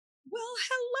Well,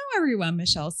 hello everyone.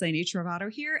 Michelle Slaney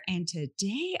Travato here. And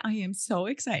today I am so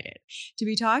excited to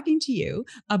be talking to you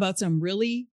about some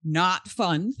really not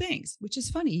fun things, which is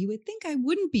funny. You would think I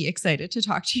wouldn't be excited to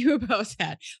talk to you about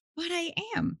that, but I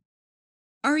am.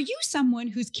 Are you someone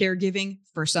who's caregiving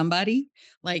for somebody,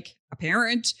 like a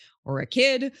parent or a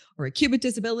kid with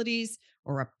disabilities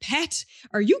or a pet?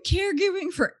 Are you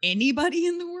caregiving for anybody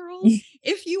in the world?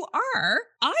 If you are,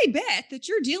 I bet that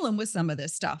you're dealing with some of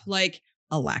this stuff, like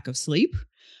a lack of sleep,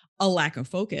 a lack of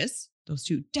focus. Those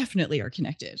two definitely are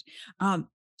connected.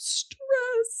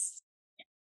 Stress,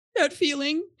 that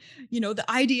feeling, the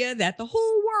idea that the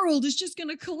whole world is just going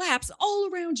to collapse all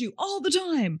around you all the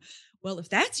time. Well, if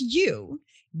that's you,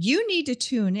 you need to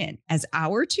tune in as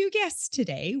our two guests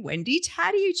today, Wendy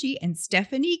Taddeucci and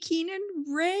Stephanie Keenan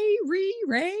Ray,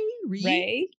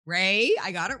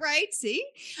 I got it right, see,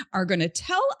 are going to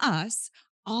tell us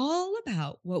all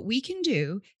about what we can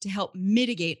do to help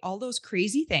mitigate all those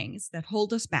crazy things that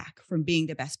hold us back from being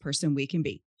the best person we can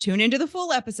be. Tune into the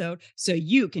full episode so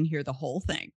you can hear the whole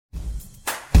thing.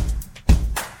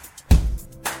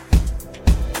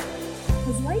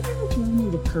 Has life ever thrown you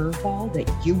a curveball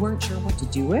that you weren't sure what to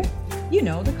do with? You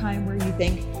know, the kind where you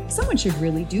think, someone should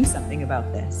really do something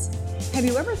about this. Have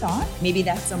you ever thought maybe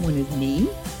that someone is me,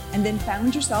 and then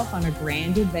found yourself on a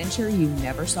grand adventure you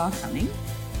never saw coming?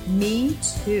 Me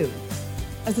too.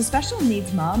 As a special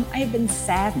needs mom, I have been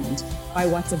saddened by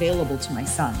what's available to my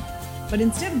son. But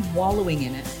instead of wallowing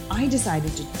in it, I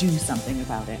decided to do something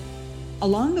about it.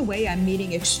 Along the way, I'm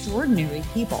meeting extraordinary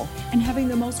people and having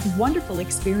the most wonderful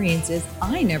experiences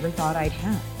I never thought I'd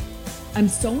have. I'm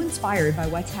so inspired by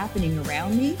what's happening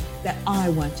around me that I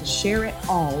want to share it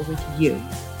all with you.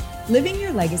 Living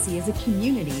Your Legacy is a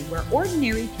community where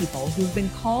ordinary people who've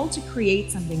been called to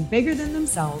create something bigger than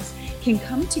themselves can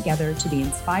come together to be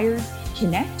inspired,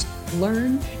 connect,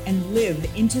 learn, and live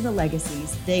into the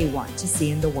legacies they want to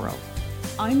see in the world.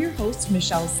 I'm your host,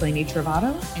 Michelle Slaney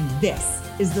Travato, and this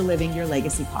is the Living Your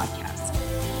Legacy podcast.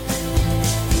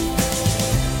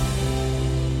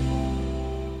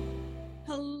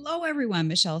 Hello, everyone.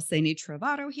 Michelle Slaney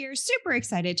Travato here. Super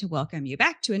excited to welcome you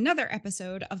back to another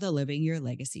episode of the Living Your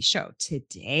Legacy show.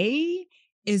 Today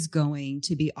is going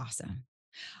to be awesome.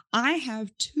 I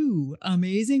have two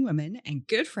amazing women and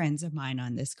good friends of mine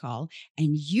on this call,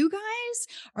 and you guys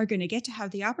are going to get to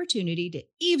have the opportunity to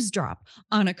eavesdrop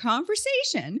on a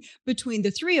conversation between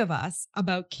the three of us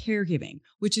about caregiving,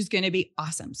 which is going to be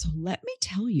awesome. So let me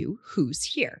tell you who's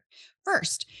here.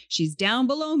 First, she's down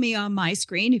below me on my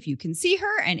screen if you can see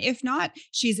her, and if not,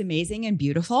 she's amazing and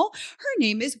beautiful. Her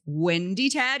name is Wendy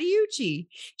Taddeucci.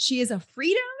 She is a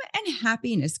freedom and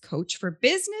happiness coach for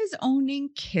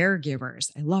business-owning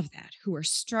caregivers. I love that, who are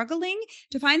struggling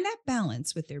to find that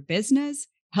balance with their business,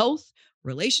 health,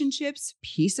 relationships,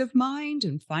 peace of mind,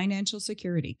 and financial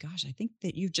security. Gosh, I think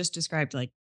that you've just described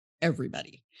like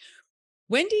everybody.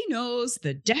 Wendy knows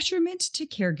the detriment to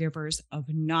caregivers of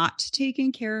not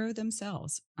taking care of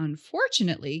themselves.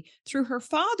 Unfortunately, through her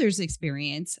father's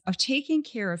experience of taking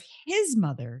care of his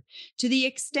mother to the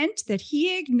extent that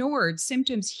he ignored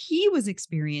symptoms he was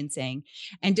experiencing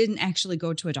and didn't actually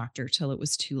go to a doctor till it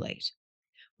was too late.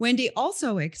 Wendy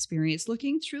also experienced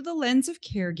looking through the lens of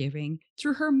caregiving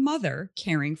through her mother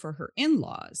caring for her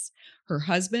in-laws, her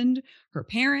husband, her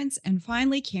parents, and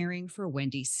finally caring for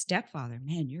Wendy's stepfather.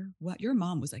 Man, your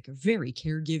mom was like a very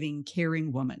caregiving,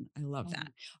 caring woman. I love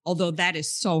that. Although that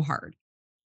is so hard.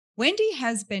 Wendy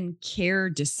has been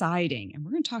care deciding, and we're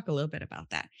going to talk a little bit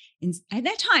about that. And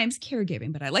at times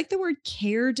caregiving, but I like the word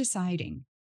care deciding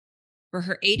for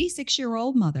her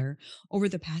 86-year-old mother over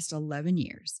the past 11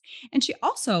 years. And she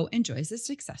also enjoys a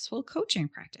successful coaching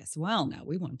practice. Well, now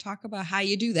we want to talk about how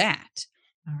you do that.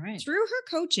 All right. Through her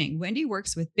coaching, Wendy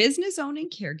works with business-owning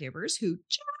caregivers who,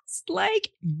 just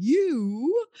like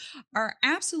you, are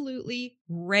absolutely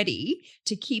ready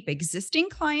to keep existing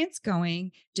clients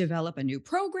going, develop a new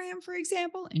program, for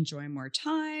example, enjoy more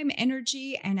time,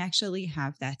 energy, and actually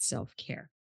have that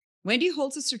self-care. Wendy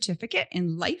holds a certificate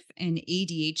in life and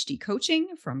ADHD coaching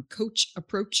from Coach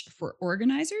Approach for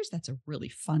Organizers. That's a really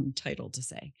fun title to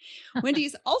say. Wendy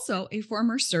is also a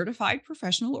former certified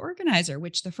professional organizer,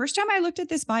 which the first time I looked at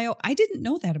this bio, I didn't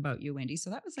know that about you, Wendy. So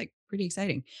that was like pretty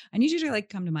exciting. I need you to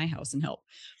come to my house and help.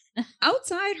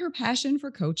 Outside her passion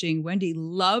for coaching, Wendy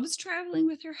loves traveling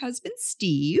with her husband,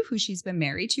 Steve, who she's been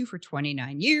married to for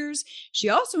 29 years. She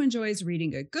also enjoys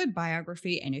reading a good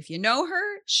biography. And if you know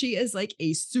her, she is like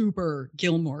a super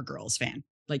Gilmore Girls fan,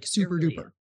 like super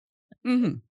duper.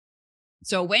 Mm-hmm.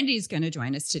 So, Wendy's going to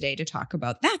join us today to talk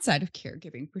about that side of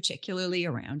caregiving, particularly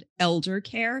around elder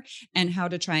care and how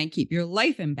to try and keep your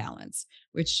life in balance,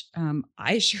 which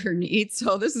I sure need.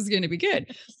 So, this is going to be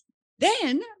good.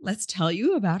 Then let's tell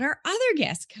you about our other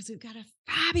guests because we've got a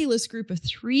fabulous group of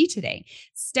three today.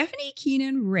 Stephanie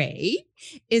Keenan Ray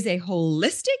is a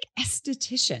holistic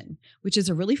esthetician, which is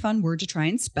a really fun word to try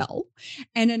and spell,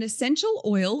 and an essential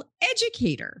oil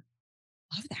educator.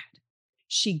 Love that.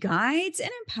 She guides and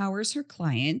empowers her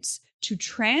clients to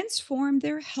transform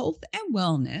their health and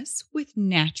wellness with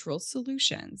natural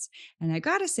solutions. And I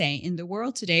got to say, in the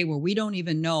world today where we don't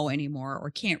even know anymore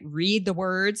or can't read the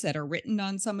words that are written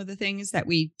on some of the things that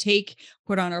we take,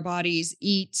 put on our bodies,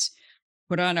 eat,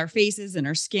 put on our faces and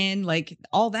our skin, like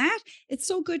all that, it's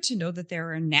so good to know that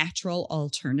there are natural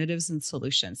alternatives and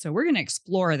solutions. So we're going to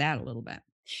explore that a little bit.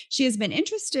 She has been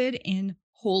interested in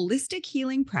holistic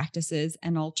healing practices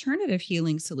and alternative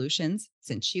healing solutions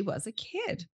since she was a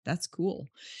kid. That's cool.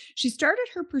 She started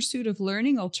her pursuit of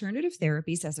learning alternative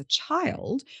therapies as a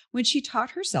child when she taught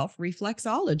herself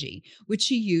reflexology, which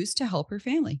she used to help her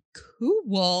family.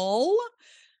 Cool.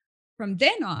 From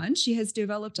then on, she has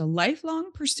developed a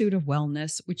lifelong pursuit of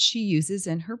wellness, which she uses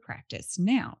in her practice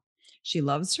now. She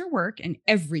loves her work and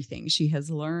everything she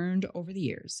has learned over the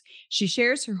years. She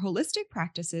shares her holistic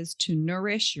practices to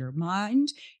nourish your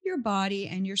mind, your body,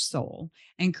 and your soul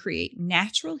and create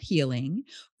natural healing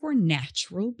for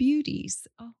natural beauties.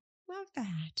 Oh, love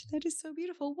that. That is so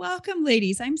beautiful. Welcome,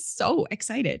 ladies. I'm so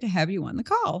excited to have you on the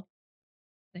call.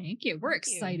 Thank you. We're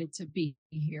excited to be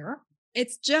here.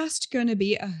 It's just going to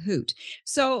be a hoot.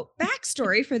 So,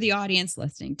 backstory for the audience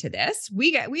listening to this: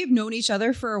 we have known each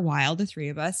other for a while, the three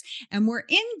of us, and we're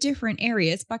in different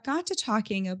areas, but got to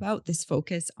talking about this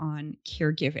focus on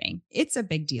caregiving. It's a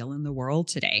big deal in the world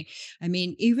today. I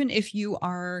mean, even if you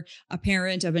are a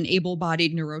parent of an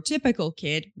able-bodied neurotypical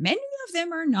kid, many of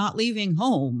them are not leaving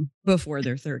home before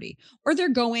they're 30, or they're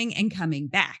going and coming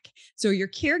back. So your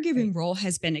caregiving role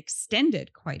has been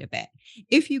extended quite a bit.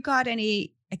 If you got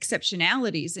any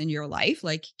exceptionalities in your life,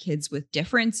 like kids with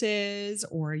differences,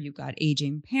 or you've got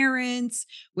aging parents,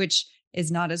 which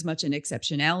is not as much an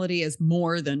exceptionality as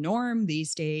more the norm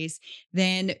these days,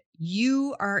 then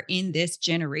you are in this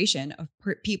generation of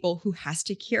people who has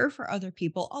to care for other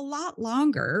people a lot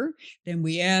longer than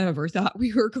we ever thought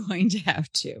we were going to have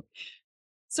to.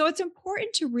 So it's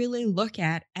important to really look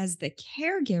at, as the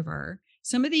caregiver,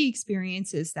 some of the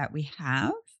experiences that we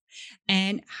have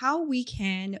and how we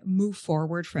can move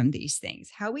forward from these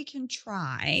things, how we can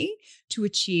try to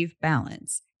achieve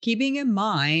balance, keeping in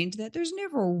mind that there's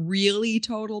never really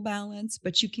total balance,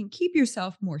 but you can keep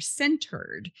yourself more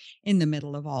centered in the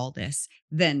middle of all this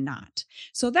than not.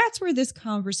 So that's where this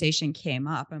conversation came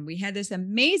up. And we had this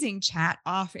amazing chat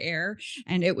off air,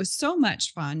 and it was so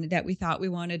much fun that we thought we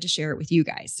wanted to share it with you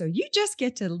guys. So you just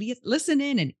get to listen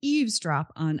in and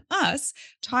eavesdrop on us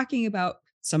talking about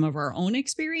some of our own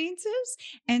experiences,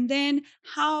 and then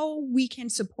how we can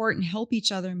support and help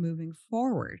each other moving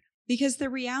forward. Because the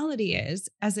reality is,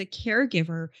 as a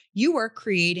caregiver, you are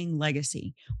creating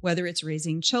legacy, whether it's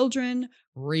raising children,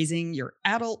 raising your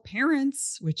adult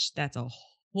parents, which that's a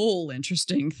whole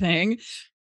interesting thing,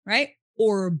 right?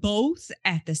 Or both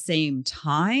at the same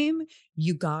time,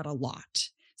 you got a lot.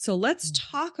 So let's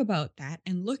talk about that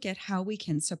and look at how we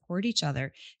can support each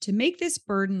other to make this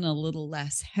burden a little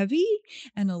less heavy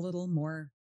and a little more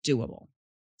doable.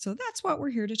 So that's what we're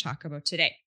here to talk about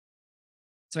today.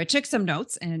 So I took some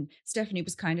notes, and Stephanie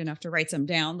was kind enough to write some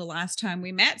down the last time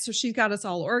we met. So she's got us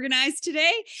all organized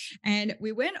today. And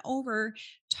we went over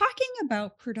talking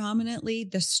about predominantly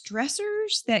the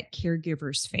stressors that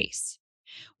caregivers face.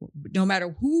 No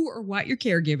matter who or what you're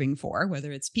caregiving for,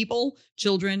 whether it's people,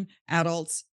 children,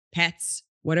 adults, pets,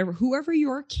 whatever, whoever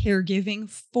you're caregiving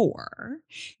for,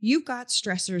 you've got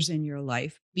stressors in your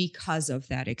life because of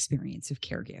that experience of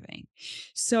caregiving.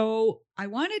 So I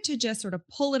wanted to just sort of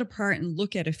pull it apart and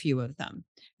look at a few of them.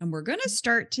 And we're going to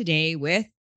start today with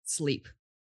sleep.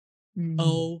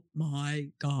 Oh my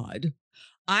God.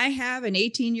 I have an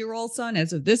 18-year-old son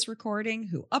as of this recording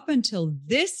who, up until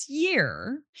this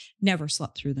year, never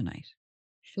slept through the night.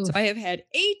 Oof. So I have had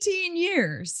 18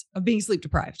 years of being sleep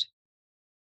deprived.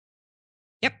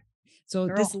 Yep. So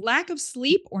this lack of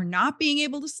sleep, or not being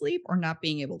able to sleep, or not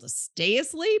being able to stay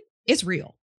asleep, is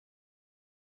real.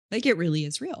 Like, it really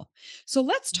is real. So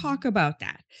let's talk about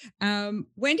that.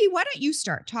 Wendy, why don't you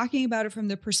start talking about it from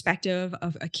the perspective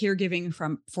of a caregiving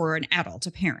for an adult,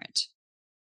 a parent?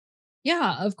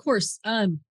 Yeah, of course.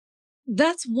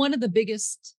 That's one of the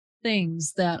biggest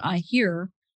things that I hear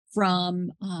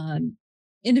from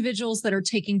individuals that are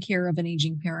taking care of an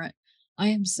aging parent. I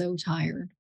am so tired.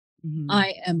 Mhm.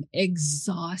 I am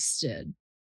exhausted.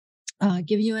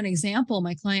 Give you an example.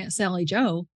 My client, Sally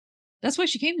Joe, that's why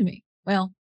she came to me.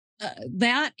 Well,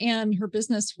 that and her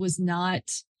business was not,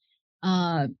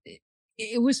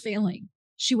 it was failing.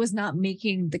 She was not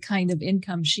making the kind of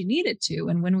income she needed to.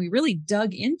 And when we really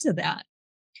dug into that,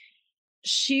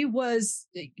 she was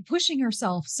pushing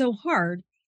herself so hard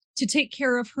to take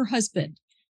care of her husband,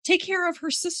 take care of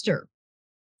her sister,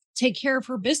 take care of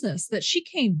her business that she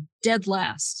came dead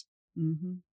last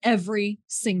Mhm. every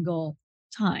single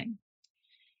time.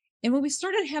 And when we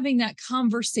started having that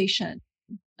conversation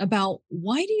about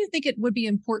why do you think it would be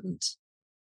important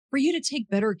for you to take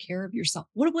better care of yourself?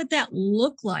 What would that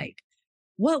look like?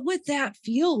 What would that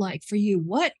feel like for you?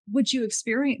 What would you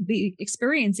be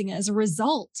experiencing as a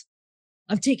result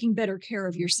of taking better care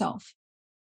of yourself?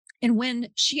 And when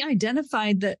she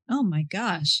identified that, oh my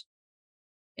gosh,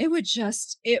 it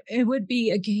would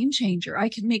be a game changer. I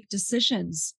could make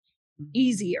decisions Mhm.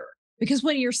 easier because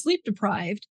when you're sleep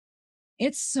deprived,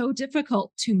 it's so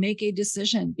difficult to make a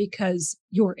decision because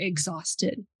you're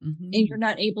exhausted and you're Mhm.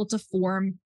 not able to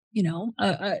form, you know,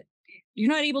 you're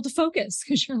not able to focus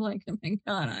because you're like, oh my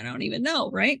God, I don't even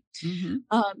know. Right. Mhm.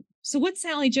 So what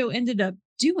Sally Joe ended up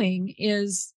doing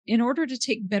is in order to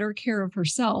take better care of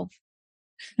herself,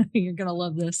 you're going to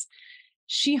love this.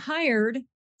 She hired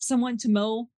someone to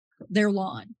mow their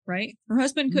lawn, right? Her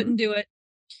husband Mhm. couldn't do it.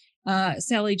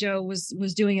 Sally Joe was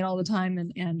doing it all the time,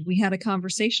 and we had a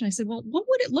conversation. I said, "Well, what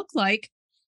would it look like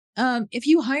if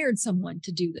you hired someone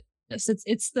to do this?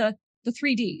 It's the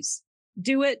 3 Ds: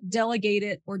 do it, delegate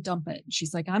it, or dump it."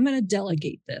 She's like, "I'm going to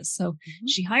delegate this." So Mhm.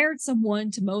 she hired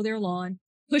someone to mow their lawn,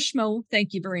 push mow.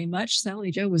 Thank you very much. Sally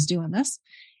Joe was doing this,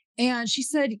 and she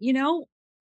said, a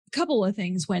couple of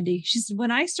things, Wendy. She said,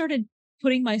 when I started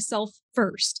putting myself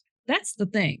first, that's the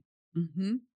thing.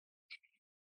 Mhm.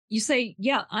 You say,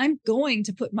 yeah, I'm going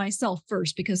to put myself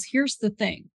first because here's the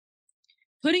thing: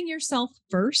 putting yourself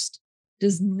first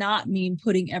does not mean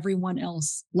putting everyone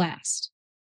else last.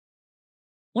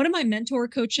 One of my mentor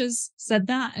coaches said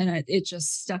that, and it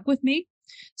just stuck with me.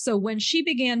 So when she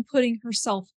began putting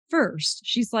herself first,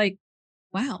 she's like,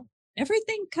 wow,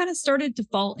 everything kind of started to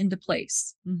fall into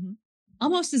place, Mhm.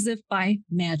 almost as if by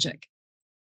magic.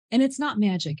 And it's not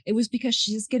magic. It was because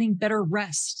she's getting better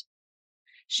rest.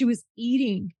 She was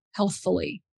eating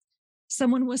healthfully.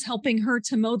 Someone was helping her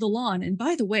to mow the lawn. And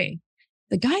by the way,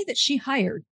 the guy that she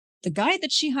hired, the guy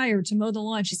that she hired to mow the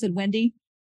lawn, she said, Wendy,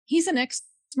 he's an ex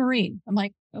Marine. I'm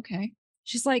like, okay.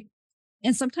 She's like,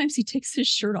 and sometimes he takes his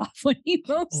shirt off when he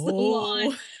mows the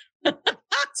lawn. Oh.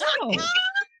 So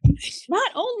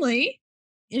not only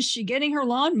is she getting her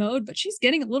lawn mowed, but she's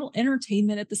getting a little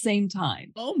entertainment at the same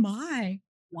time. Oh my.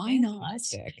 Why not?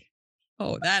 Fantastic.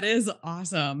 Oh, that is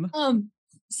awesome. Um,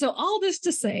 so all this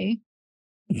to say,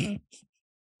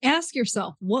 ask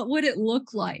yourself, what would it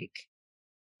look like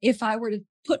if I were to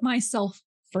put myself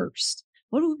first?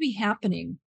 What would be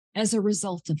happening as a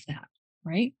result of that?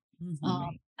 Right. Mhm.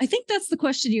 Right. I think that's the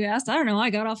question you asked. I don't know. I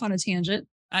got off on a tangent.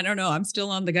 I don't know. I'm still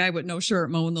on the guy with no shirt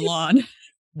mowing the lawn.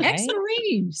 Ex Right.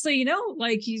 Marine. So,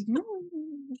 like he's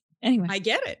anyway. I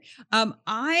get it.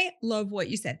 I love what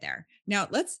you said there. Now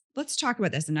let's talk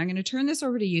about this, and I'm going to turn this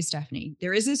over to you, Stephanie.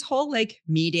 There is this whole like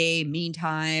me day,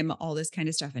 meantime, all this kind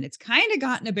of stuff, and it's kind of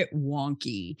gotten a bit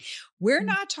wonky. We're Mm,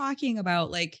 not talking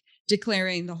about like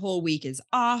declaring the whole week is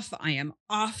off. I am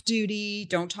off duty.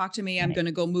 Don't talk to me. I'm Right. going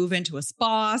to go move into a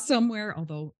spa somewhere.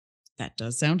 Although that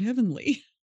does sound heavenly.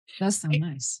 That's so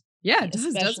nice. Yeah, it does,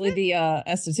 doesn't Especially it? the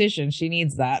esthetician. She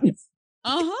needs that.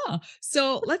 Uh-huh.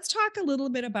 So let's talk a little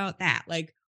bit about that.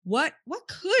 Like what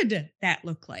could that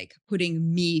look like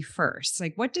putting me first?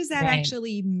 Like what does that Right.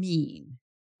 actually mean?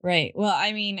 Right. Well,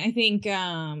 I mean, I think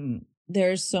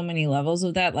there's so many levels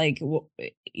of that. Like,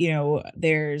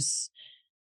 there's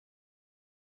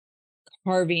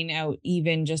carving out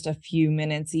even just a few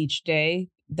minutes each day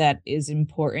that is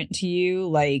important to you.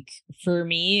 Like for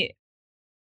me,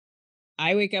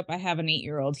 I wake up, I have an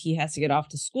 8-year-old, he has to get off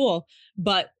to school.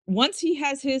 But once he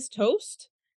has his toast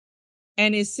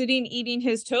and is sitting eating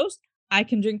his toast, I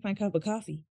can drink my cup of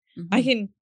coffee. I Mhm. can,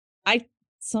 I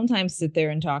sometimes sit there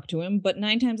and talk to him, but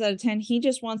 9 times out of 10, he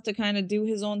just wants to kind of do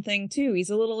his own thing too. He's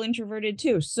a little introverted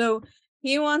too. So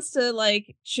he wants to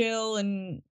like chill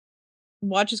and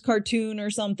watch his cartoon or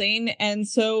something. And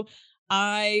so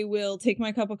I will take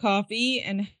my cup of coffee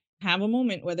and have a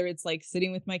moment, whether it's like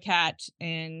sitting with my cat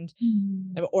and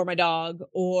Mm. or my dog,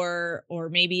 or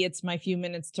maybe it's my few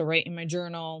minutes to write in my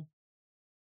journal.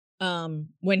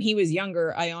 When he was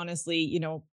younger, I honestly,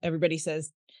 everybody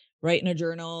says write in a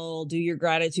journal, do your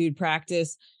gratitude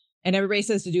practice, and everybody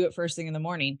says to do it first thing in the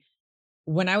morning.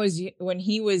 when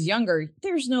he was younger,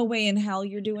 there's no way in hell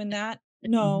you're doing that.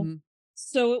 No. Mhm.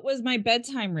 So it was my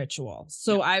bedtime ritual. Yeah.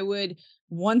 So I would,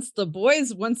 once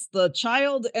the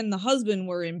child and the husband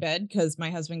were in bed, because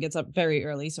my husband gets up very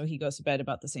early, so he goes to bed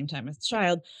about the same time as the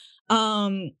child.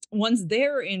 Once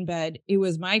they're in bed, it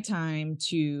was my time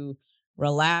to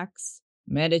relax,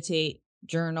 meditate,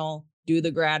 journal, do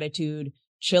the gratitude,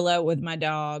 chill out with my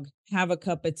dog, have a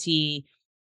cup of tea,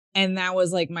 and that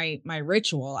was like my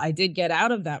ritual. I did get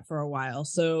out of that for a while.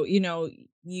 So,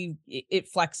 it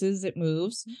flexes, it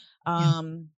moves. Yeah.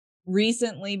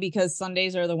 Recently, because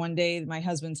Sundays are the one day my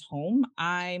husband's home,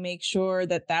 I make sure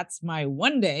that that's my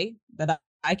one day that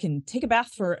I can take a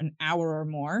bath for an hour or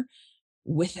more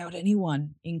without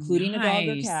anyone, including a dog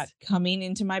or cat, Nice. coming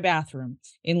into my bathroom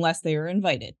unless they are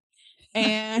invited.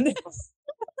 And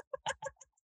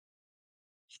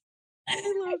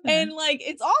I love and that. like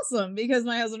it's awesome because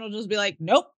my husband will just be like,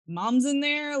 "Nope, mom's in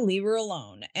there, leave her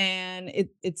alone." And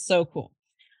it's so cool.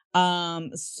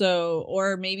 So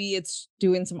or maybe it's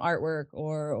doing some artwork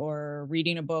or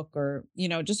reading a book, or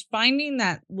just finding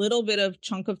that little bit of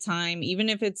chunk of time, even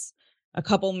if it's a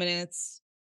couple minutes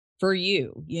for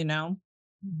you, so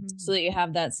Mhm. that you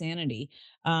have that sanity.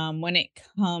 When it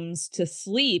comes to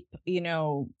sleep,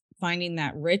 finding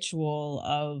that ritual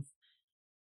of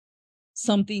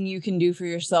something you can do for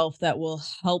yourself that will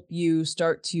help you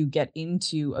start to get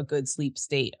into a good sleep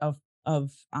state of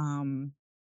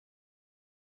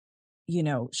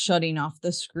shutting off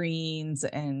the screens.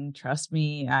 And trust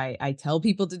me, I tell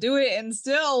people to do it, and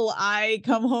still I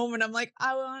come home and I'm like,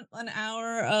 I want an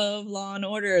hour of Law and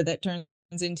Order that turns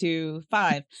into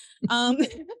 5. um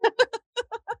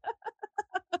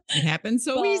It happens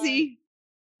so but easy.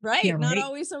 Yeah. right, not Right.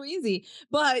 always so easy,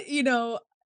 but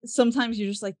sometimes you're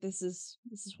just like, this is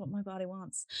what my body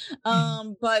wants.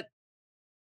 But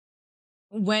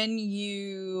when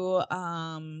you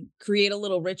create a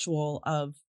little ritual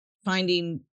of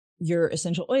finding your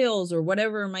essential oils or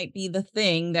whatever might be the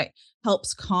thing that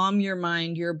helps calm your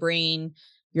mind, your brain,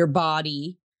 your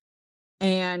body,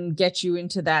 and get you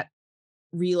into that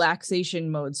relaxation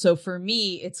mode. So for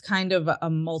me, it's kind of a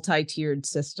multi-tiered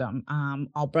system.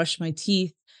 I'll brush my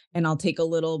teeth and I'll take a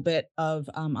little bit of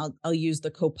I'll use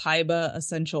the copaiba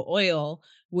essential oil,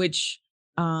 which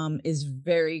is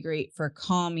very great for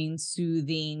calming,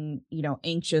 soothing,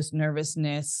 anxious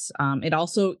nervousness. It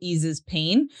also eases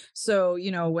pain. So,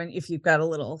 if you've got a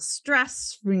little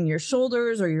stress from your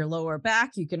shoulders or your lower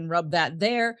back, you can rub that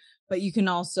there. But you can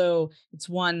also, it's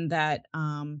one that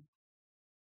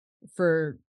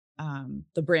for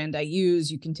the brand I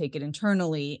use, you can take it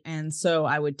internally. And so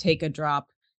I would take a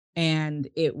drop and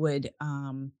it would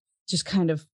just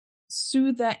kind of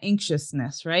soothe that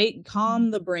anxiousness, right?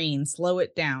 Calm the brain, slow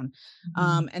it down.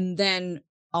 Mhm. And then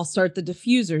I'll start the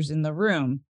diffusers in the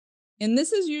room. And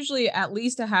this is usually at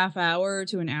least a half hour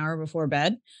to an hour before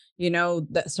bed,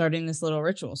 that starting this little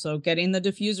ritual. So getting the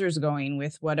diffusers going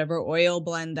with whatever oil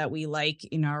blend that we like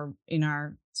in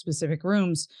our specific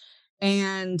rooms.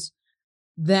 And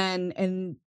then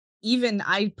and even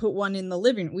I put one in the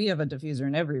living. We have a diffuser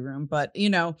in every room, but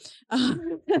uh, I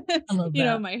love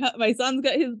that. my son's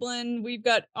got his blend. We've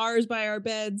got ours by our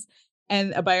beds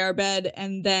and by our bed,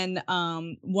 and then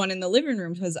one in the living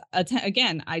room because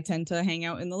again, I tend to hang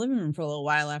out in the living room for a little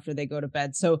while after they go to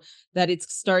bed, so that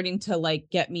it's starting to like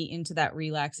get me into that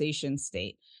relaxation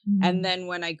state. And Mhm. then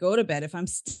when I go to bed, if I'm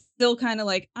still kind of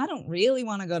like I don't really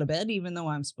want to go to bed, even though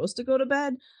I'm supposed to go to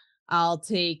bed, I'll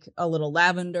take a little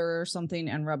lavender or something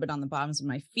and rub it on the bottoms of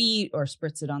my feet or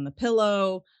spritz it on the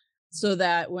pillow so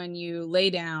that when you lay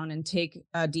down and take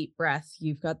a deep breath,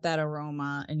 you've got that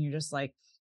aroma and you're just like,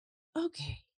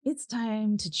 okay, it's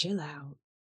time to chill out.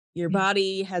 Your Yeah.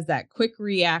 body has that quick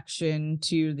reaction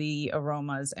to the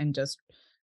aromas and just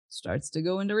starts to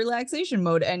go into relaxation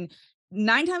mode. And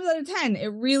 9 times out of 10, it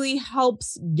really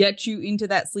helps get you into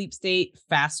that sleep state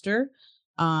faster.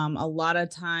 A lot of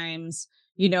times,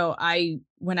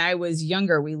 when I was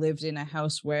younger, we lived in a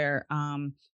house where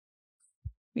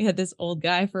we had this old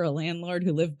guy for a landlord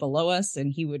who lived below us,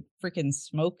 and he would freaking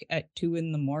smoke at 2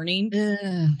 in the morning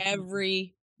Ugh,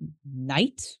 every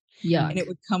night, and yuck. it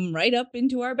would come right up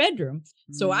into our bedroom.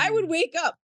 So I would Mm. wake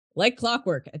up like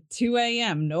clockwork at 2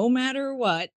 a.m., no matter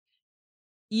what,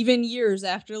 even years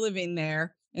after living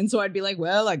there. And so I'd be like,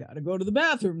 well, I got to go to the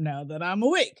bathroom now that I'm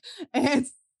awake. And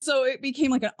so it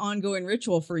became like an ongoing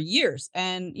ritual for years.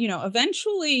 And,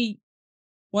 eventually,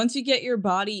 once you get your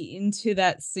body into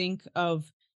that sync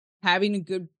of having a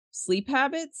good sleep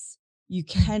habits, you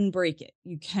can break it.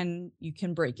 You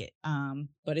can break it.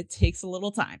 But it takes a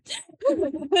little time.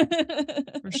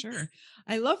 For sure.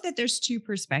 I love that there's two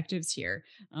perspectives here.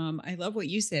 I love what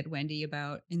you said, Wendy,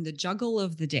 about in the juggle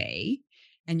of the day,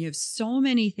 and you have so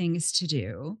many things to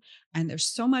do, and there's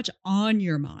so much on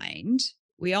your mind.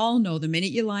 We all know the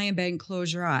minute you lie in bed and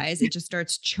close your eyes, it just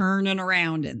starts churning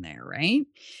around in there, right?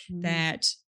 Mhm. That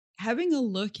having a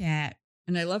look at,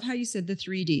 and I love how you said the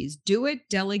 3Ds: do it,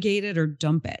 delegate it, or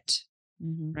dump it.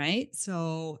 Mhm. Right.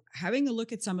 So having a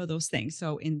look at some of those things.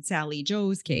 So in Sally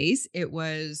Joe's case, it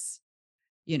was,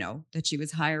 that she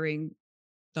was hiring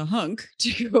the hunk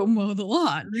to go mow the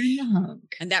lawn. Earn the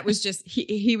hunk. And that was just,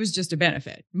 he was just a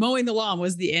benefit. Mowing the lawn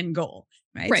was the end goal.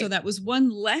 Right. So Right. that was one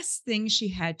less thing she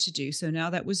had to do. So now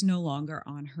that was no longer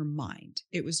on her mind.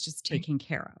 It was just Right. taken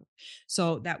care of.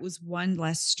 So that was one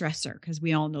less stressor, because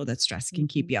we all know that stress can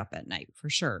keep Mhm. you up at night for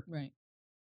sure. Right.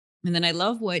 And then I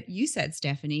love what you said,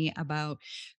 Stephanie, about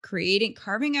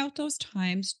carving out those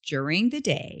times during the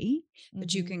day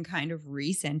that you Mhm. can kind of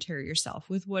recenter yourself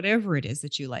with whatever it is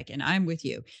that you like. And I'm with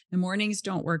you. The mornings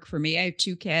don't work for me. I have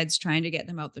two kids, trying to get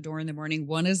them out the door in the morning.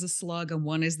 One is a slug and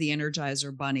one is the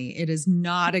Energizer bunny. It is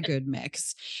not a good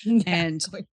mix. And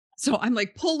Exactly. so I'm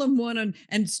like pulling one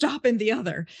and stopping the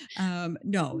other.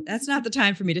 No, that's not the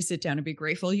time for me to sit down and be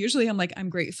grateful. Usually I'm like, I'm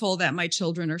grateful that my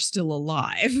children are still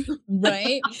alive.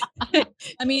 Right?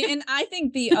 I mean, and I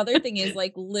think the other thing is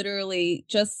like literally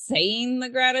just saying the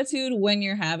gratitude when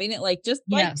you're having it, like just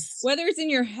like Yes. whether it's in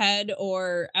your head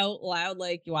or out loud,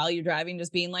 like while you're driving,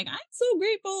 just being like, I'm so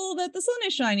grateful that the sun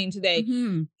is shining today.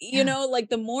 Mhm. You know, like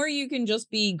the more you can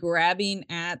just be grabbing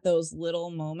at those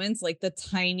little moments, like the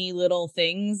tiny little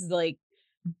things, like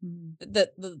Mhm.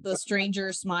 the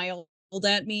stranger smiled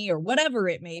at me or whatever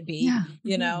it may be, Yeah.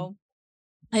 you Mhm. know,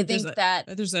 I There's think that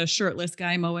a shirtless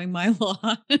guy mowing my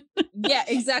lawn. yeah,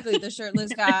 exactly. The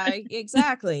shirtless guy.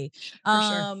 Exactly. For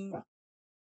sure.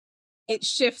 It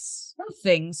shifts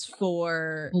things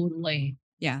for Totally.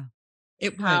 Yeah,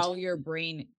 it would. how your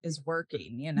brain is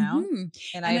working, you know? Mhm.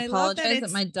 And I And I love that apologize that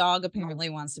it's my dog apparently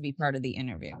wants to be part of the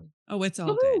interview. oh, it's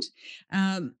all Woohoo. good.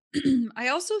 Um, I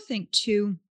also think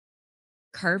too,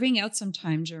 carving out some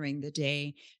time during the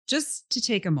day just to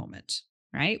take a moment,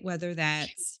 right? Whether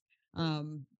that's,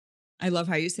 um, I love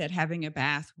how you said having a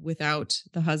bath without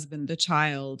the husband, the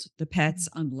child, the pets,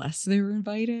 unless they're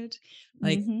invited.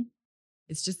 Like, Mm-hmm.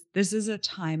 it's just, this is a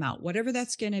timeout, whatever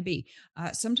that's going to be.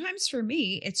 Sometimes for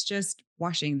me, it's just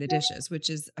washing the dishes, which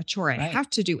is a chore I Right. have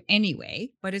to do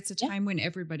anyway, but it's a Yeah. time when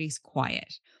everybody's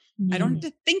quiet. I don't Mm.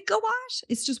 have to think a lot.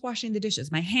 It's just washing the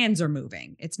dishes. My hands are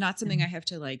moving. It's not something I have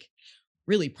to like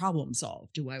really problem solve.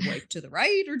 Do I wipe to the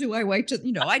right or do I wipe to,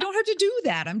 I don't have to do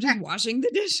that. I'm just washing the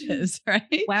dishes,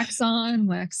 right? Wax on,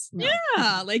 wax. No.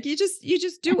 Yeah, like you just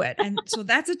do it. And so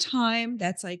that's a time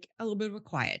that's like a little bit of a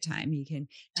quiet time. You can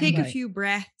take a Right. few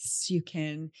breaths. You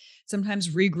can sometimes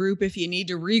regroup if you need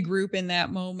to regroup in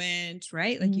that moment,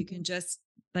 right? Like you can just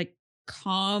like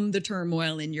calm the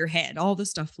turmoil in your head, all the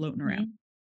stuff floating around. Mm-hmm.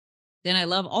 Then I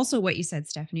love also what you said,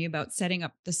 Stephanie, about setting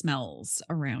up the smells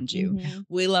around you. Mm-hmm.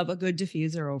 We love a good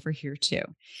diffuser over here too.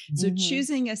 So Mm-hmm.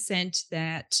 choosing a scent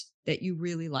that you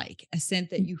really like, a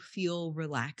scent that you feel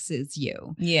relaxes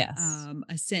you, Yes.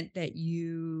 a scent that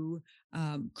you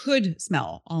could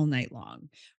smell all night long,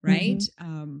 right?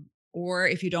 Mm-hmm. Or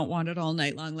if you don't want it all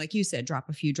night long, like you said, drop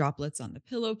a few droplets on the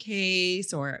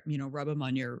pillowcase, or rub them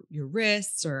on your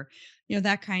wrists, or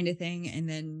that kind of thing, and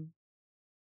then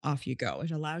off you go.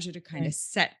 It allows you to kind of Right.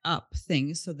 set up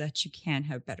things so that you can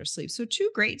have better sleep. So,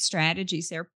 two great strategies.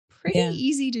 They're pretty Yeah.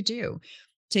 easy to do.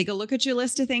 Take a look at your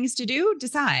list of things to do,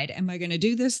 decide, am I going to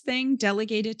do this thing,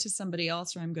 delegate it to somebody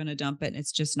else, or I'm going to dump it and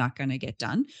it's just not going to get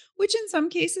done, which in some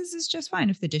cases is just fine.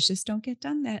 If the dishes don't get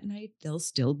done that night, they'll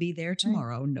still be there Right.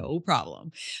 tomorrow. No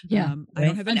problem. Yeah. I don't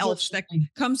Right. have an elf that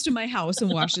Unfortunately. comes to my house and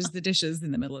washes the dishes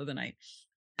in the middle of the night.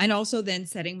 And also then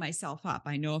setting myself up.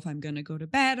 I know if I'm going to go to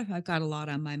bed, if I've got a lot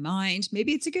on my mind,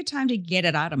 maybe it's a good time to get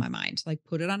it out of my mind, like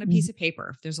put it on a piece of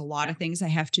paper. If there's a lot of things I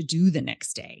have to do the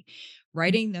next day,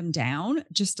 writing them down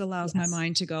just allows my Yes.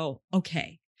 mind to go,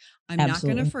 okay, I'm not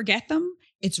going to Absolutely. forget them.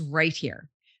 It's right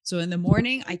here. So in the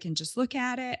morning, I can just look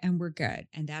at it and we're good.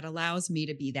 And that allows me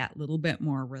to be that little bit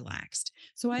more relaxed.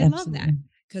 So I love that, Absolutely.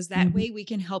 because that Mhm. way we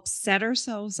can help set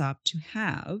ourselves up to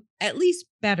have at least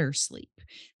better sleep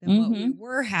than what we Mhm.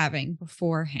 were having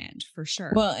beforehand, for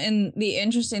sure. Well, and the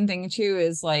interesting thing too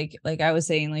is like I was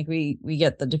saying, like we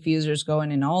get the diffusers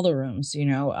going in all the rooms, you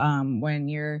know, when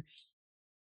you're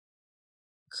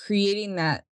creating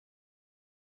that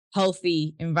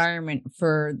healthy environment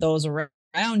for those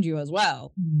around you as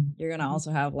well, Mhm. you're going to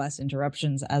also have less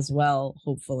interruptions as well,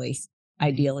 hopefully,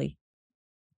 ideally.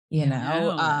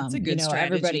 That's a good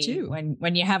strategy everybody, too.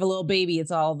 when you have a little baby,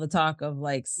 it's all the talk of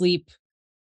like sleep,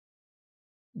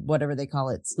 whatever they call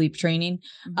it, sleep training.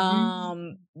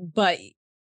 But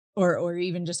or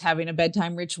even just having a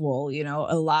bedtime ritual.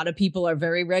 A lot of people are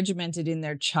very regimented in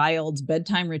their child's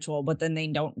bedtime ritual, but then they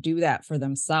don't do that for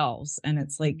themselves. And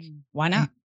it's like, why not?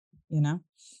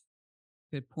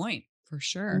 Good point. For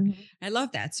sure. Mhm. I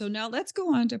love that. So now let's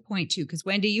go on to point 2, because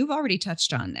Wendy, you've already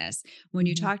touched on this when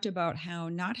you talked about how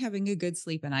not having a good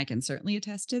sleep, and I can certainly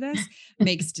attest to this,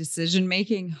 makes decision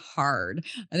making hard.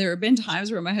 There have been times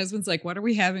where my husband's like, "What are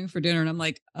we having for dinner?" And I'm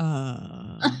like,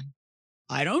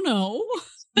 I don't know.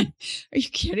 Are you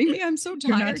kidding me? I'm so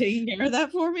You're not tired. taking care of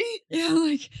that for me? Yeah,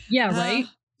 like, Yeah, right.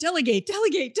 Delegate.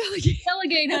 Delegate,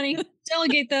 honey.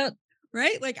 Delegate that.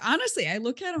 Right? Like, honestly, I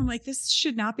look at him like, this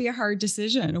should not be a hard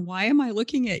decision. Why am I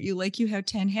looking at you like you have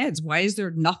 10 heads? Why is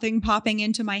there nothing popping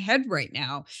into my head right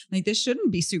now? Like, this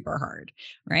shouldn't be super hard.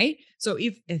 Right. So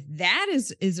if that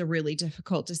is a really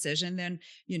difficult decision, then,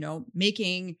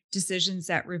 making decisions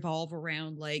that revolve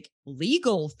around like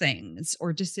legal things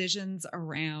or decisions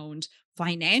around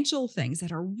financial things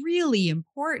that are really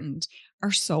important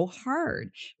are so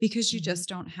hard because you just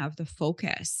don't have the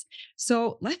focus.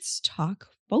 So let's talk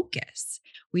focus.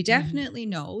 We definitely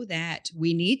know that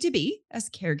we need to be, as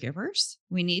caregivers,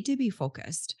 we need to be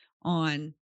focused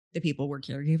on the people we're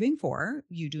caregiving for.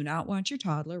 You do not want your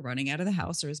toddler running out of the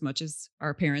house, or as much as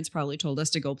our parents probably told us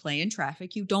to go play in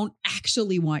traffic, you don't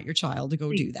actually want your child to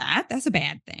go do that. That's a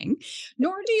bad thing.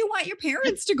 Nor do you want your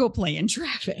parents to go play in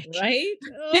traffic. Right?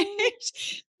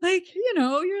 Like,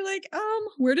 you're like,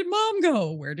 where did mom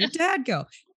go? Where did dad go?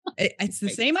 It's the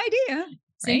same idea.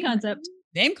 Same right? concept.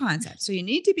 Same concept. So you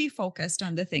need to be focused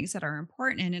on the things that are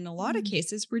important. And in a lot of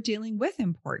cases, we're dealing with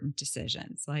important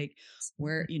decisions like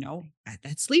where, at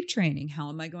that sleep training, how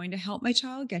am I going to help my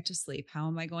child get to sleep? How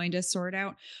am I going to sort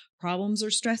out problems or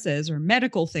stresses or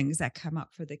medical things that come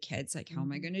up for the kids? Like, how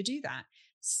am I going to do that?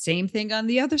 Same thing on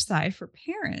the other side for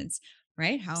parents,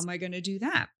 right? How am I going to do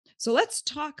that? So let's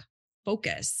talk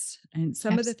focus and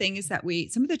some of the things that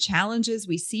some of the challenges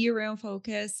we see around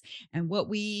focus and what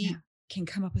we can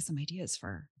come up with some ideas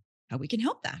for how we can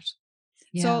help that.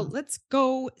 Yeah. So let's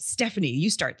go, Stephanie, you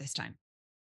start this time.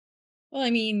 Well, I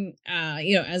mean,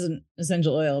 as an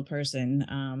essential oil person,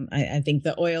 I think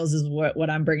the oils is what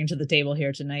I'm bringing to the table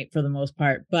here tonight for the most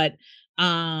part. But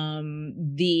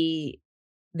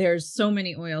there's so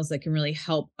many oils that can really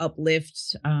help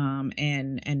uplift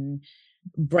and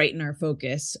brighten our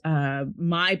focus.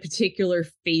 My particular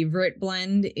favorite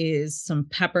blend is some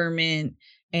peppermint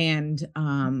and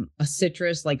a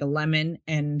citrus like a lemon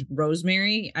and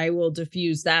rosemary. I will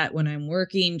diffuse that when I'm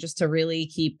working just to really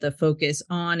keep the focus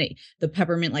on it. The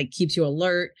peppermint like keeps you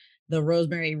alert. The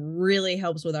rosemary really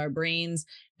helps with our brains,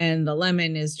 and the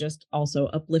lemon is just also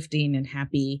uplifting and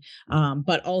happy.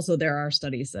 But also there are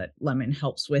studies that lemon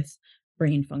helps with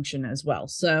brain function as well.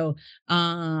 So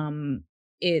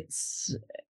it's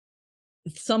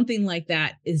something like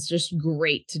that is just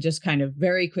great to just kind of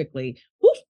very quickly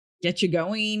get you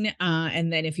going.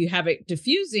 And then if you have it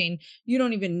diffusing, you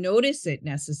don't even notice it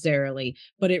necessarily,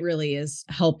 but it really is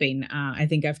helping. I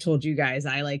think I've told you guys,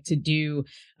 I like to do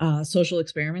social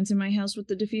experiments in my house with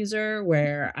the diffuser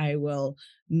where I will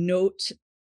note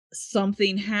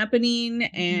something happening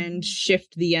and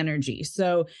shift the energy.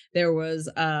 So there was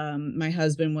my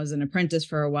husband was an apprentice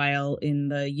for a while in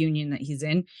the union that he's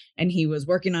in, and he was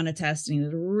working on a test and he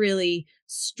was really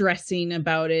stressing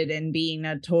about it and being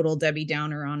a total Debbie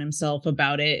Downer on himself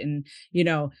about it. And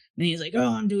and he's like,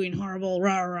 oh, I'm doing horrible,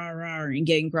 rah, rah, rah, and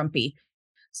getting grumpy.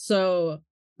 So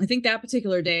I think that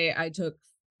particular day I took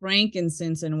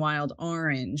frankincense and wild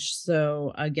orange.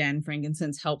 So again,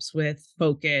 frankincense helps with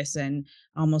focus and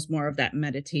almost more of that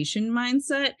meditation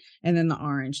mindset, and then the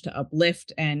orange to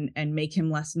uplift and make him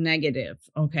less negative.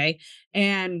 Okay.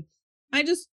 And I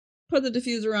just put the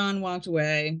diffuser on, walked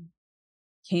away,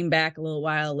 came back a little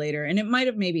while later, and it might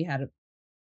have maybe had a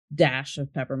dash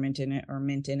of peppermint in it or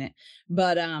mint in it.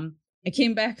 But I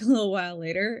came back a little while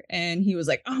later and he was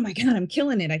like, oh my God, I'm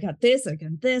killing it. I got this.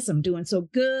 I'm doing so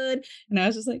good. And I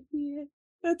was just like, yeah,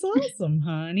 that's awesome,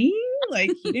 honey.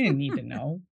 Like, he didn't need to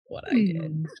know what I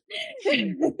did.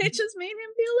 It just made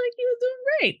him feel like he was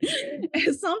doing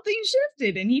great. Something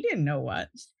shifted and he didn't know what.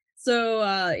 So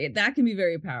that can be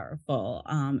very powerful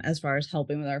as far as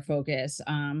helping with our focus.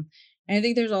 And I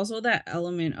think there's also that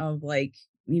element of like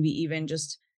maybe even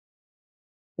just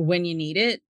when you need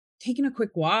it, taking a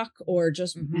quick walk or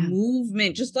just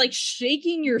movement, just like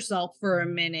shaking yourself for a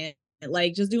minute,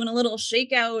 like just doing a little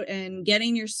shakeout and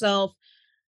getting yourself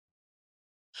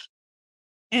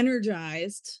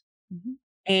energized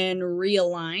and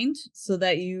realigned so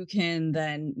that you can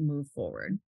then move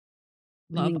forward.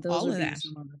 I Love think those all would of be that.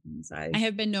 some of the things I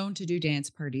have been known to do dance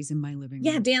parties in my living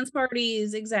Yeah, room. dance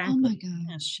parties, Oh my exactly. Yeah.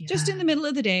 gosh. Just in the Yeah. middle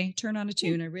of the day, turn on a Yeah.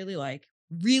 tune I really like,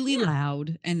 really Yeah.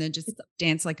 loud, and then just It's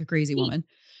dance like a crazy neat. woman.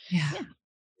 Yeah. Yeah.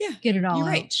 Yeah, Get it all you're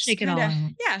out. right. Just Shake it all kinda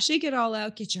out. yeah, shake it all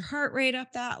out, get your heart rate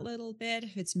up that little bit.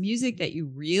 If it's music that you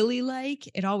really like,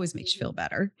 it always makes you feel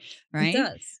better, It right?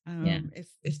 does. Yeah.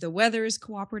 If the weather is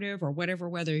cooperative or whatever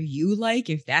weather you like,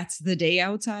 if that's the day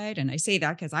outside, and I say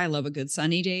that because I love a good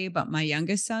sunny day, but my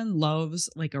youngest son loves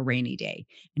like a rainy day,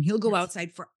 and he'll go Yes.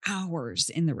 outside for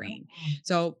hours in the Oh, rain. wow.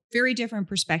 So very different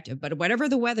perspective. But whatever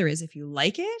the weather is, if you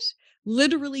like it,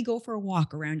 literally go for a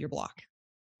walk around your block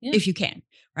Yeah. if you can,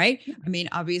 right? Yeah. I mean,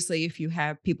 obviously, if you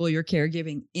have people you're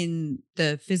caregiving in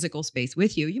the physical space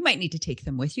with you, you might need to take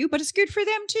them with you, but it's good for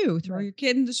them too. Throw Right. your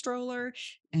kid in the stroller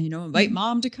and, invite Mhm.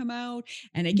 mom to come out.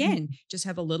 And Mhm. again, just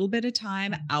have a little bit of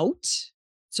time out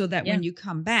so that Yeah. when you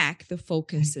come back, the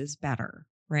focus is better,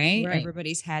 right? Right.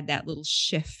 Everybody's had that little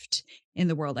shift in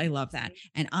the world. I love that.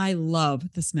 And I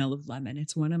love the smell of lemon.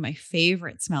 It's one of my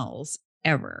favorite smells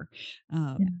ever.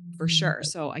 For sure.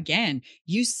 So again,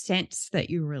 you sense that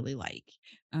you really like.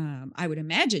 I would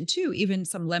imagine too, even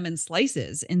some lemon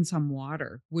slices in some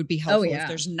water would be Oh, helpful if yeah.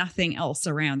 there's nothing else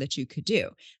around that you could do.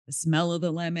 The smell of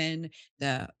the lemon,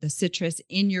 the citrus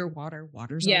in your water.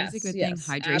 Water's always a Yes, good thing. yes,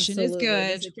 Hydration is absolutely. The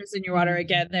good. citrus in your water, Mhm.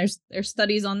 again, there's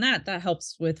studies on that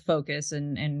helps with focus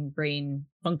and brain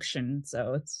function.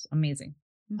 So it's amazing.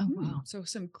 Oh, Mhm. wow. So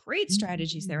some great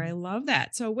strategies there. I Mhm. love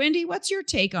that. So Wendy, what's your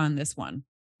take on this one?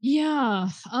 Yeah.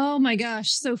 Oh my gosh.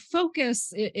 So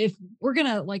focus, if we're going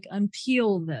to like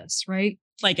unpeel this, right?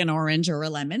 Like an orange or a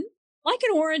lemon? Like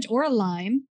an orange or a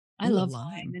lime. I Ooh, a love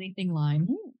lime, lime. anything lime.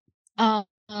 Ooh.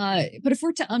 But if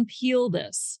we're to unpeel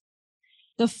this,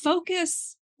 the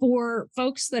focus for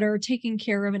folks that are taking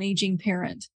care of an aging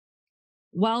parent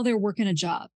while they're working a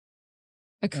job,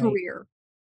 a Right. career,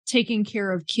 taking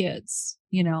care of kids,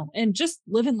 and just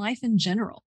living life in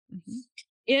general. Mhm.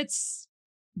 It's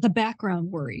the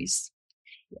background worries.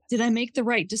 Did I make the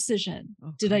right decision?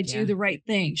 Oh, Did I God, do yeah. the right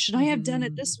thing? Should I have done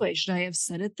it Mhm. this way? Should I have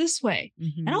said it this way?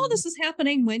 And all Mhm. this is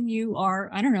happening when you are,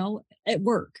 I don't know, at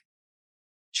work,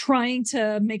 trying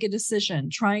to make a decision,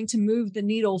 trying to move the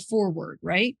needle forward,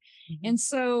 right? Mhm. And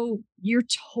so you're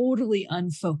totally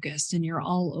unfocused and you're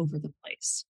all over the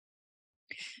place.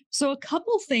 So a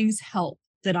couple things help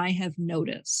that I have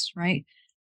noticed, right?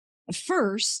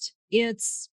 First,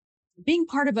 it's being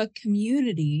part of a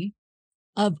community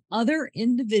of other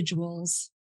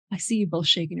individuals. I see you both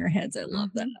shaking your heads. I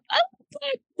love that. Mhm. I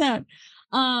like that.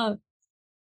 Uh,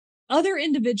 Other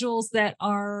individuals that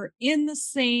are in the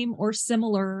same or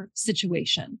similar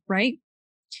situation, right?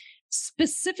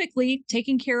 Specifically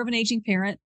taking care of an aging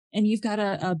parent, and you've got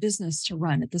a business to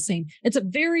run at the same. It's a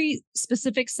very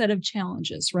specific set of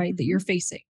challenges, right, that you're Mhm.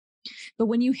 facing. But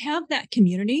when you have that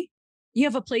community, you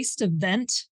have a place to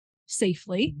vent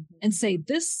safely and say,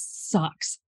 this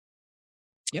sucks.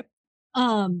 Yep.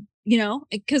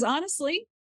 Because honestly,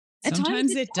 at times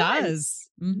Sometimes it it does, does.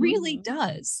 Mhm. really Mhm.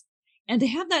 does. And to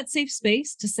have that safe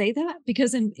space to say that,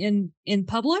 because in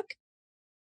public,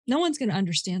 no one's going to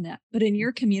understand that. But in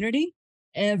your community,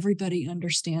 everybody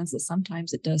understands that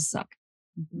sometimes it does suck.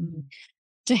 Mhm.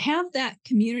 To have that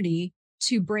community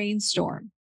to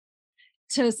brainstorm,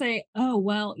 to say, oh,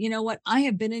 well, you know what? I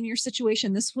have been in your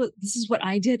situation. This is what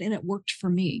I did and it worked for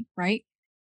me, right?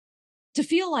 To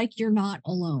feel like you're not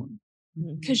alone,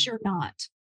 because Mhm. you're not.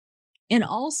 And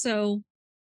also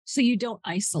so you don't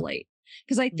isolate.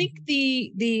 Because I think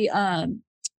Mhm. the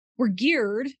we're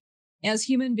geared as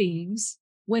human beings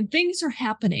when things are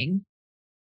happening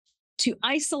to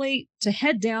isolate, to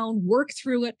head down, work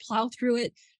through it, plow through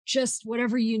it, just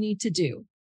whatever you need to do.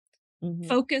 Mhm.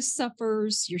 Focus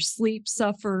suffers, your sleep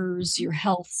suffers, Mhm. your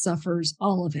health suffers,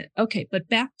 all of it. Okay, but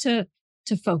back to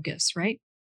focus, right?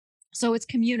 So it's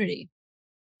community.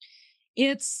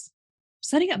 It's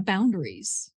setting up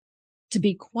boundaries, to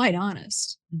be quite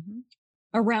honest, Mhm.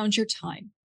 around your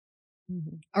time,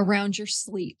 Mhm. around your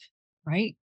sleep,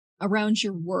 right? Around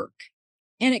your work.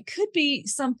 And it could be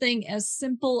something as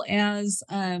simple as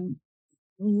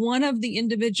one of the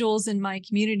individuals in my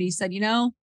community said,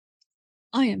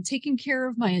 I am taking care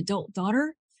of my adult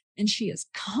daughter, and she is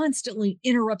constantly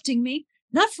interrupting me,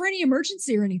 not for any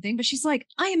emergency or anything, but she's like,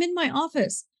 I am in my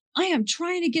office. I am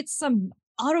trying to get some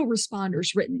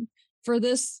autoresponders written for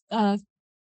this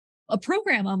a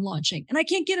program I'm launching, and I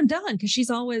can't get them done because she's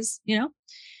always.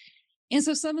 And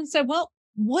so someone said, well,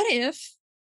 what if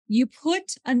you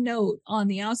put a note on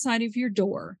the outside of your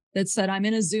door that said, I'm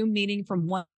in a Zoom meeting from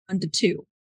 1 to 2.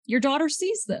 Your daughter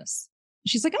sees this.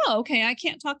 She's like, oh, okay, I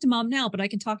can't talk to mom now, but I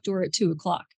can talk to her at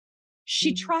 2:00.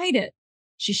 She tried it.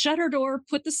 She shut her door,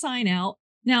 put the sign out.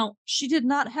 Now, she did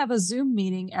not have a Zoom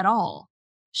meeting at all.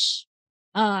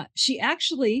 She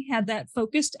actually had that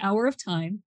focused hour of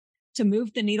time to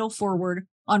move the needle forward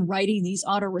on writing these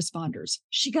autoresponders.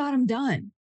 She got them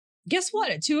done. Guess what?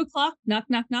 At 2:00, knock,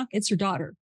 knock, knock, it's her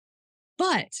daughter.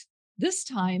 But this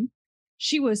time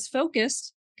she was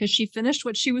focused because she finished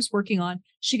what she was working on.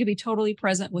 She could be totally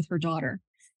present with her daughter.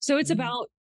 So it's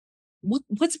about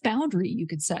what's a boundary you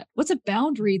could set? What's a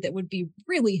boundary that would be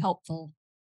really helpful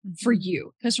for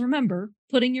you? Because remember,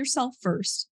 putting yourself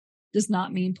first does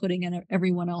not mean putting in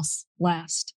everyone else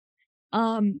last.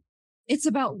 It's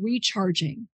about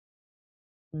recharging.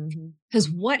 Because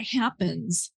what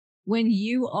happens when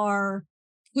you are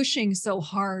pushing so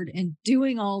hard and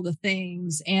doing all the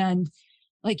things and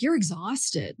like you're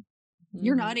exhausted,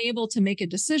 you're not able to make a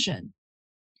decision.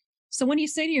 So when you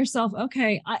say to yourself,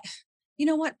 okay, you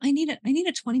know what? I need a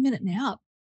 20-minute nap.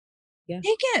 Yeah.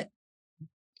 Take it.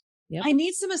 Yep. I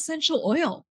need some essential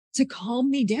oil to calm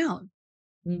me down.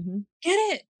 Get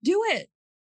it. Do it.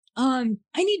 I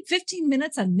need 15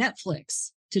 minutes on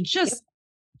Netflix to just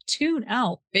tune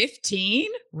out. 15?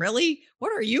 Really?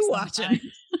 What are you watching?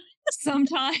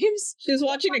 Sometimes. She's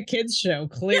watching a kids show,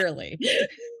 clearly.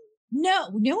 No,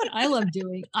 you know what I love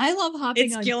doing? I love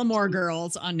hopping on Gilmore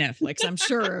Girls on Netflix. I'm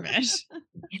sure of it.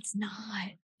 It's not.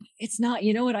 It's not.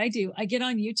 You know what I do? I get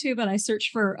on YouTube and I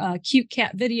search for cute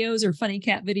cat videos or funny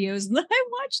cat videos, and then I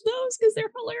watch those because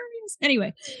they're hilarious.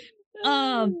 Anyway,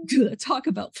 talk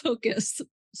about focus,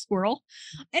 squirrel.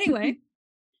 Anyway,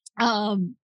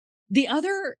 the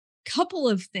other couple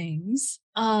of things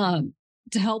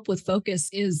to help with focus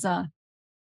is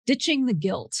ditching the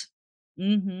guilt.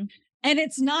 And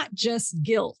it's not just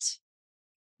guilt.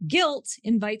 Guilt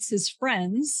invites his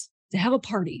friends to have a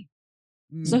party.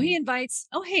 So he invites,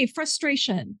 oh, hey,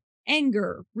 frustration,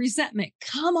 anger, resentment,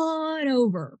 come on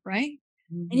over, right?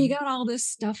 And you got all this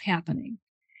stuff happening.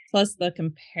 Plus the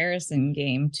comparison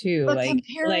game too.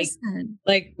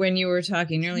 Like when you were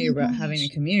talking earlier about having a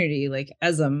community, like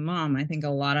as a mom, I think a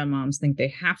lot of moms think they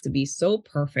have to be so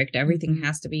perfect. Everything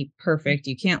has to be perfect.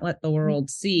 You can't let the world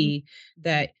see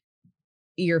that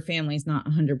your family's not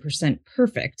 100%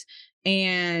 perfect.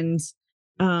 And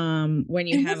when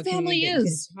you have a community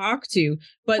to talk to,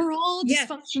 but we're all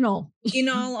dysfunctional. In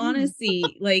all honesty,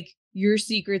 like your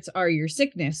secrets are your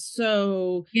sickness.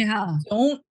 So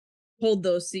don't hold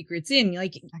those secrets in,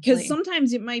 like, because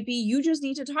sometimes it might be you just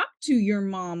need to talk to your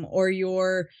mom or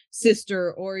your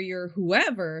sister or your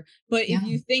whoever. But if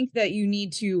you think that you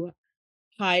need to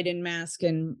hide and mask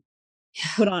and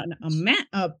put on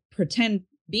a pretend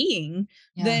being,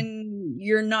 then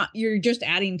you're just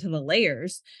adding to the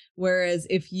layers. Whereas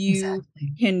if you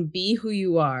can be who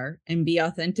you are and be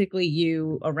authentically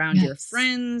you around your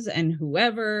friends and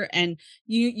whoever, and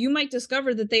you might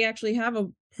discover that they actually have a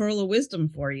pearl of wisdom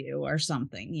for you or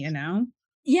something, you know?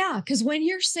 Yeah, because when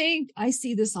you're saying, I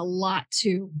see this a lot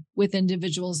too with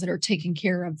individuals that are taking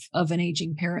care of an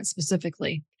aging parent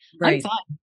specifically. I'm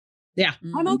fine. Yeah.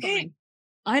 I'm okay.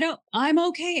 I'm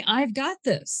okay. I've got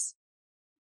this.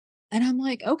 And I'm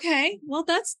like, okay, well,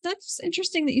 that's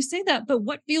interesting that you say that, but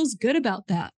what feels good about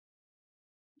that?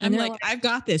 And I'm like, I've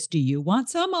got this. Do you want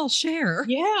some? I'll share.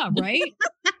 Yeah. Right.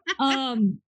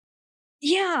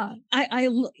 Yeah, I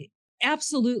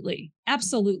absolutely.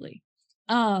 Absolutely.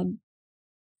 And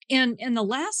the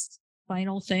last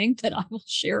final thing that I will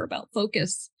share about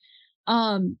focus,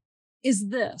 is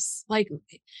this, like,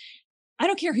 I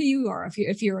don't care who you are.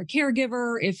 If you're a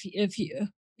caregiver,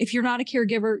 if you're not a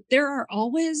caregiver, there are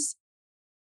always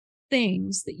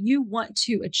things that you want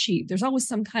to achieve. There's always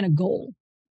some kind of goal,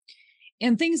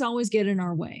 and things always get in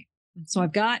our way. So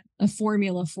I've got a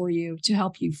formula for you to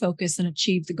help you focus and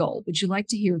achieve the goal. Would you like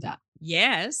to hear that?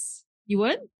 Yes. You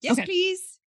would? Yes,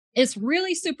 please. It's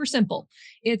really super simple.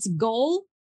 It's goal,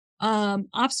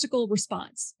 obstacle,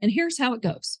 response. And here's how it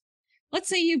goes. Let's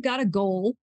say you've got a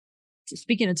goal,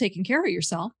 speaking of taking care of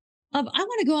yourself, of I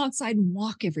want to go outside and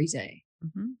walk every day.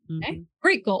 Okay.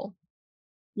 Great goal.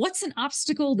 What's an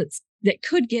obstacle that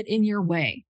could get in your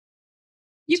way?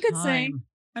 You could say,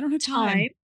 I don't have time.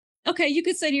 Okay. You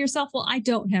could say to yourself, well, I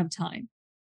don't have time.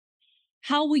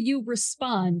 How will you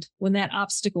respond when that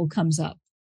obstacle comes up?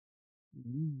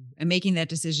 And making that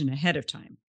decision ahead of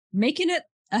time. Making it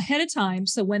ahead of time.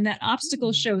 So when that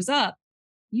obstacle shows up,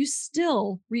 you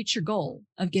still reach your goal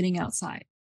of getting outside.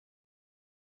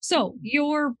 So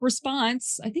your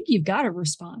response, I think you've got a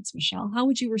response, Michelle. How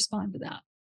would you respond to that?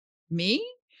 Me?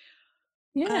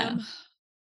 Yeah.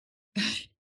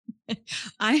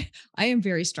 I am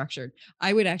very structured.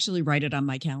 I would actually write it on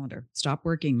my calendar. Stop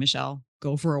working, Michelle.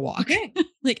 go for a walk. Okay.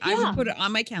 Like I would Yeah. put it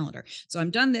on my calendar. So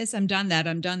I'm done this, I'm done that,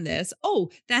 I'm done this. Oh,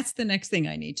 that's the next thing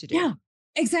I need to do. Yeah,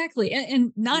 exactly.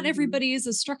 And not Mhm. everybody is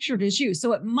as structured as you.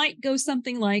 So it might go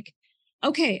something like,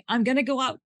 okay, I'm going to go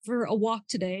out for a walk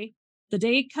today. The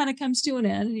day kind of comes to an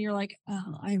end and you're like,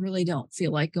 oh, I really don't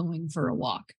feel like going for a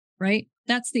walk, right?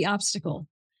 That's the obstacle.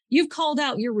 You've called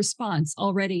out your response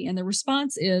already. And the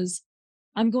response is,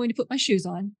 I'm going to put my shoes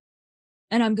on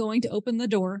and I'm going to open the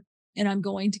door and I'm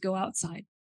going to go outside.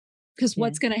 Because Yeah.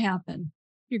 what's going to happen?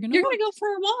 You're going You're going to go for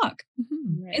a walk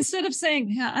Right. instead of saying,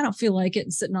 yeah, I don't feel like it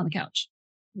and sitting on the couch.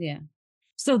 Yeah.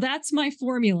 So that's my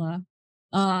formula.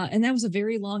 And that was a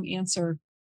very long answer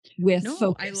with No,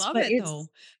 focus. I love but it it's- though,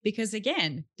 because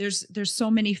again, there's so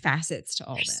many facets to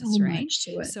all There's this, so right? much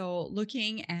to it. So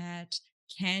looking at,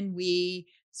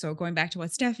 so going back to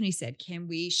what Stephanie said, can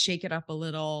we shake it up a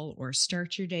little or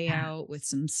start your day Yeah. out with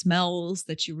some smells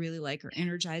that you really like or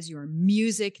energize your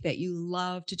music that you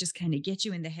love to just kind of get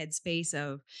you in the headspace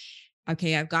of,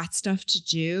 okay, I've got stuff to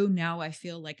do. Now I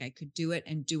feel like I could do it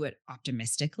and do it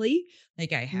optimistically.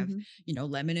 Like I have, Mhm.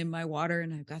 lemon in my water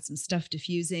and I've got some stuff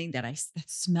diffusing that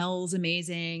smells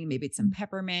amazing. Maybe it's some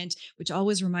peppermint, which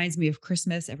always reminds me of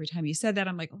Christmas. Every time you said that,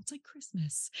 I'm like, oh, it's like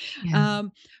Christmas. Yeah.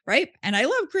 Right. And I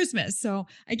love Christmas. So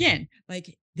again,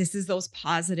 like this is those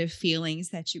positive feelings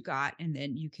that you got, and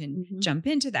then you can Mhm. jump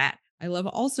into that. I love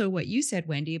also what you said,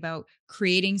 Wendy, about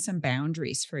creating some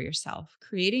boundaries for yourself,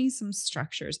 creating some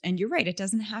structures. And you're right, it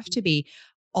doesn't have to be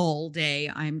all day.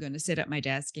 I'm going to sit at my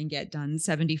desk and get done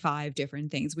 75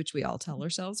 different things, which we all tell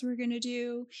ourselves we're going to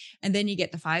do. And then you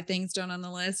get the 5 things done on the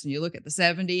list and you look at the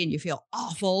 70 and you feel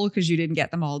awful because you didn't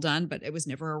get them all done, but it was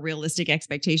never a realistic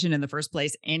expectation in the first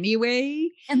place anyway.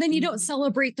 And then you don't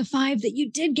celebrate the 5 that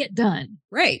you did get done.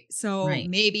 Right. So Right.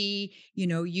 maybe,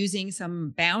 using some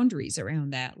boundaries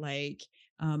around that. Like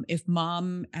if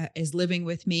mom is living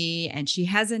with me and she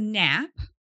has a nap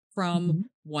from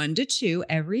 1 to 2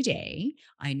 every day,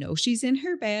 I know she's in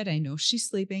her bed. I know she's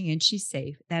sleeping and she's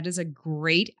safe. That is a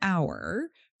great hour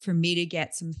for me to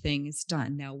get some things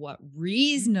done. Now, what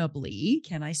reasonably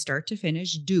can I start to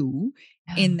finish do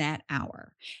in that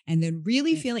hour? And then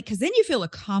really Right. feeling, because then you feel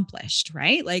accomplished,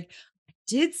 right? Like,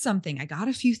 did something. I got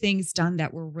a few things done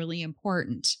that were really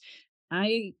important.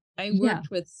 I Yeah. worked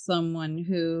with someone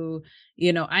who,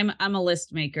 I'm a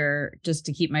list maker just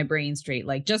to keep my brain straight,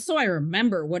 like just so I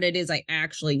remember what it is I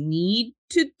actually need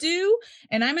to do.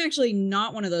 And I'm actually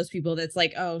not one of those people that's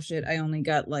like, oh shit, I only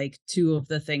got like 2 of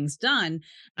the things done.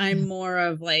 I'm more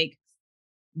of like,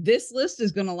 this list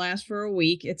is going to last for a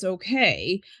week. It's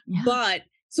okay. Yeah. But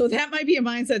so that might be a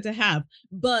mindset to have.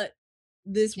 But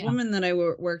this Yeah. woman that I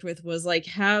worked with was like,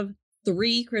 have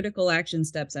 3 critical action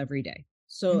steps every day.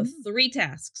 So 3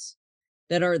 tasks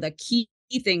that are the key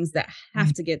things that have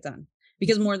Right. to get done,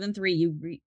 because more than 3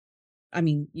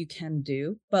 you can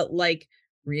do, but like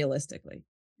realistically,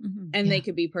 and Yeah. they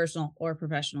could be personal or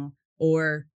professional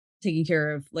or taking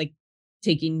care of like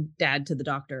taking dad to the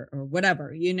doctor or whatever,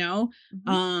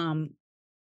 and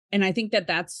I think that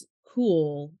that's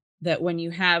cool that when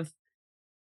you have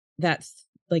that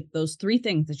like those 3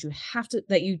 things that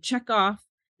that you check off,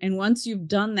 and once you've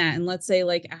done that, and let's say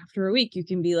like after a week you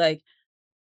can be like,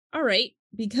 all right,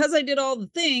 because I did all the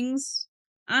things,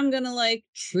 I'm gonna like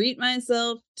treat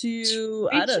myself to,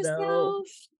 I Treat don't know, yourself.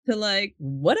 to like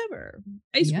whatever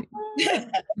ice Yeah.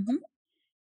 cream.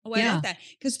 Oh, I Yeah. love that.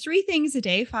 Because 3 things a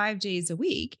day, 5 days a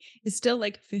week is still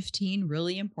like 15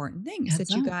 really important things Adds that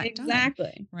you up. got done.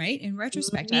 Exactly. Right. In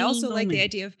retrospect, I Mini also like the moment.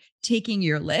 idea of taking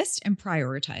your list and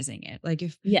prioritizing it. Like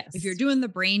if Yes. you're doing the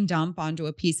brain dump onto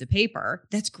a piece of paper,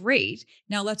 that's great.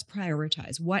 Now let's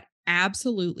prioritize what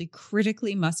absolutely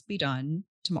critically must be done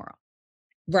tomorrow.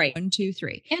 Right. 1, 2,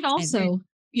 3. And And also,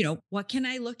 what can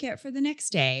I look at for the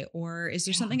next day? Or is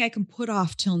there Yeah. something I can put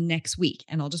off till next week?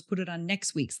 And I'll just put it on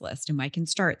next week's list and I can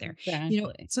start there.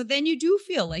 Exactly. So then you do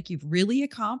feel like you've really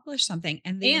accomplished something.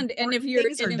 And the And if important you're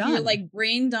things are and if done. you're like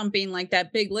brain dumping like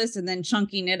that big list and then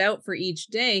chunking it out for each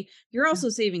day, you're also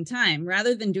saving time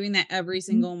rather than doing that every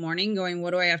single morning going,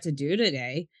 what do I have to do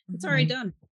today? It's already Right.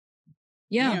 done.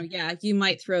 yeah, You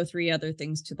might throw 3 other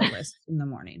things to the list in the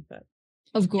morning, but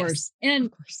of course. Of And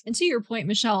course. to your point,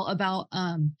 Michelle, about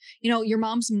your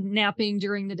mom's napping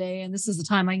during the day and this is the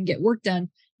time I can get work done.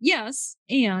 Yes.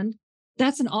 And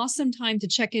that's an awesome time to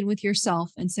check in with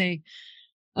yourself and say,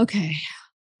 okay,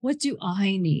 what do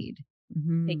I need?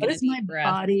 Mhm. Take What a is my deep breath.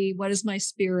 body? What is my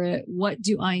spirit? What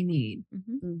do I need?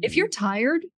 Mhm. If you're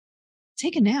tired,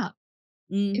 take a nap.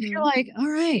 If you're Mhm. like, all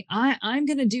right, I'm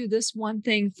going to do this one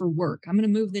thing for work, I'm going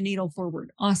to move the needle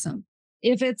forward. Awesome.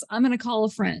 If it's, I'm going to call a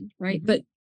friend, right? Mhm. But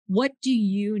what do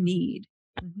you need?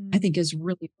 I Mhm. think is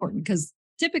really important because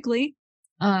typically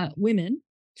women,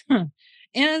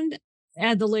 and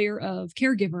add the layer of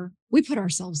caregiver, we put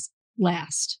ourselves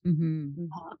last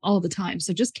all the time.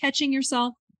 So just catching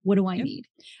yourself. What do I Yep. need?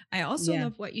 I also Yeah.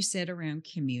 love what you said around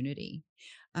community.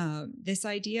 This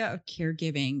idea of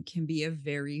caregiving can be a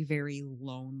very, very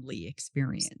lonely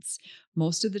experience.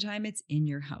 Most of the time, it's in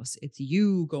your house. It's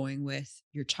you going with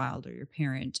your child or your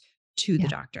parent to the Yeah.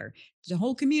 doctor. The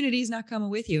whole community is not coming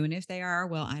with you. And if they are,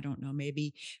 well, I don't know.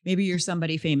 Maybe you're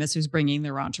somebody famous who's bringing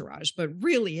their entourage, but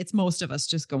really, it's most of us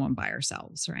just going by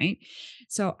ourselves, right?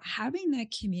 So having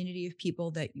that community of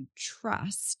people that you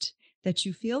trust, that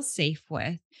you feel safe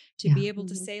with, to Yeah. be able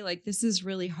to say, like, this is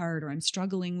really hard, or I'm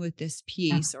struggling with this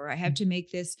piece, or I have Absolutely. to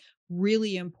make this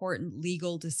really important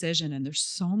legal decision. And there's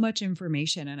so much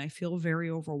information, and I feel very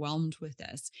overwhelmed with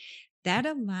this. That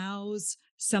allows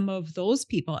some of those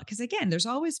people, because again, there's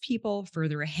always people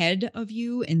further ahead of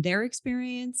you in their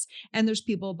experience, and there's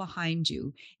people behind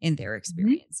you in their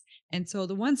experience. And so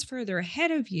the ones further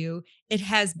ahead of you, it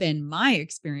has been my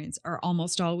experience, are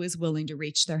almost always willing to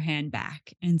reach their hand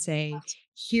back and say,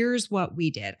 here's what we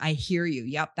did. I hear you.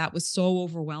 Yep, that was so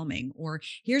overwhelming. Or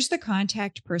here's the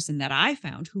contact person that I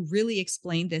found who really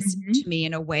explained this to me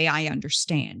in a way I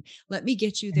understand. Let me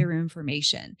get you their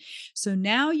information. So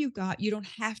now you don't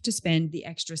have to spend the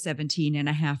extra 17 and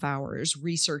a half hours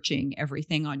researching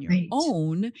everything on your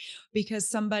own, because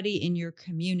somebody in your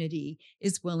community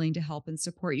is willing to help and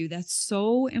support you. That's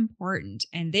so important.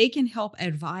 And they can help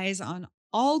advise on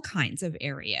all kinds of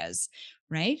areas,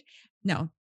 right?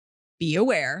 Now, be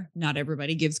aware, not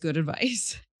everybody gives good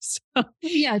advice. So,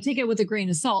 Yeah, take it with a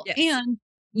grain of salt. yes. And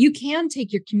you can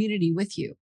take your community with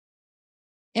you.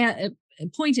 At a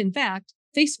point in fact,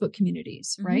 Facebook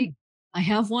communities, right? I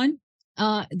have one.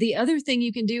 The other thing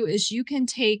you can do is you can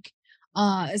take,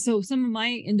 so some of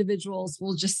my individuals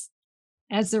will just,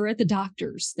 as they're at the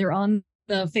doctor's, they're on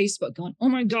the Facebook going, oh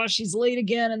my gosh, she's late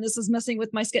again. And this is messing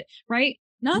with my skin, right?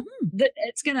 Not that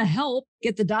it's going to help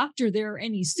get the doctor there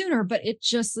any sooner, but it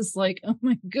just is like, oh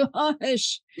my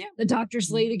gosh, the doctor's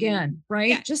late again, right?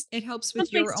 Yeah, Just it helps with put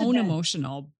things your to own bed.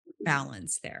 emotional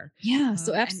balance there. Yeah.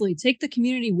 So And absolutely take the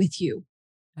community with you.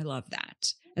 I love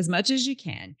that as much as you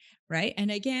can, right? And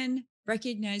again,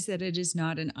 recognize that it is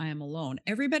not an I am alone.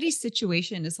 Everybody's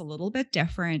situation is a little bit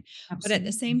different, but at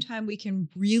the same time, we can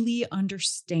really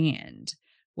understand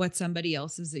what somebody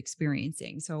else is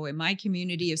experiencing. So in my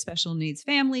community of special needs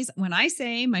families, when I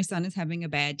say my son is having a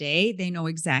bad day, they know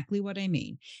exactly what I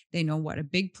mean. They know what a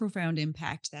big, profound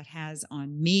impact that has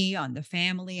on me, on the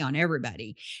family, on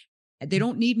everybody. They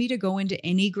don't need me to go into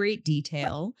any great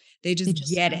detail. They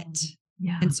just get it.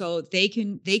 Yeah. And so they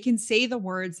can say the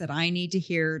words that I need to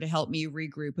hear to help me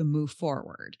regroup and move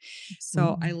forward.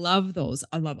 So I love those.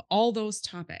 I love all those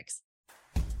topics.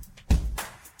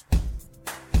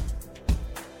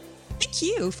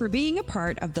 Thank you for being a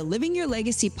part of the Living Your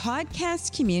Legacy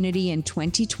podcast community in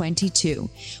 2022.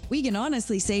 We can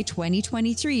honestly say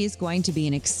 2023 is going to be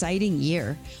an exciting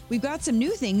year. We've got some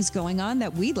new things going on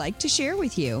that we'd like to share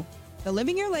with you. The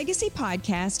Living Your Legacy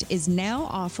podcast is now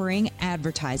offering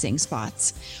advertising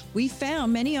spots. We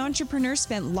found many entrepreneurs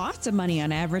spent lots of money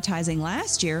on advertising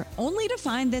last year, only to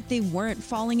find that they weren't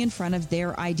falling in front of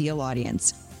their ideal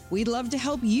audience. We'd love to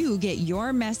help you get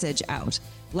your message out.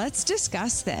 Let's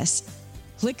discuss this.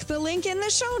 Click the link in the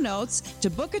show notes to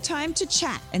book a time to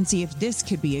chat and see if this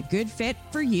could be a good fit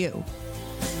for you.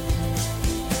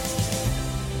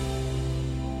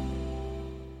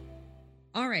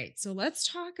 All right, so let's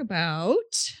talk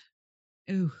about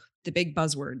the big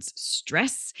buzzwords,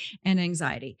 stress and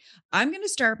anxiety. I'm going to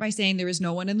start by saying there is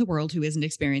no one in the world who isn't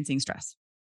experiencing stress.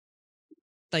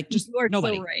 Like, just You are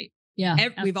nobody. so right. Yeah.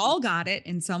 We've all got it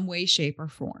in some way, shape, or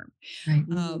form. Right.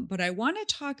 But I want to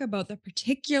talk about the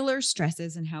particular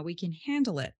stresses and how we can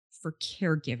handle it for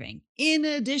caregiving, in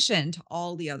addition to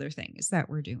all the other things that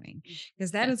we're doing,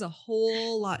 because that is a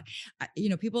whole lot.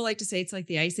 People like to say it's like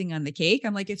the icing on the cake.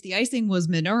 I'm like, if the icing was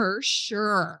manure,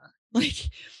 sure.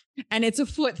 And it's a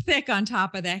foot thick on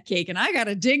top of that cake. And I got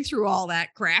to dig through all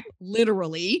that crap,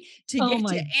 literally, to get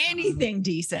to anything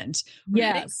decent. Right?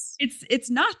 Yes. It's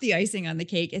not the icing on the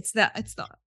cake. It's the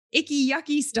icky,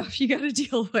 yucky stuff you got to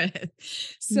deal with.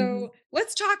 So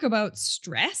let's talk about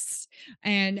stress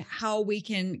and how we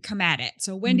can come at it.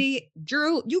 So Wendy,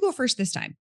 Drew, you go first this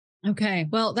time. Okay.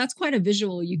 Well, that's quite a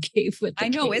visual you gave with the I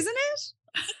know, cake. isn't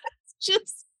it?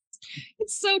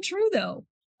 It's so true though.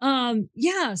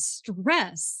 Yeah,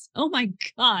 stress. Oh my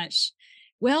gosh.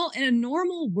 Well, in a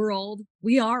normal world,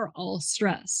 we are all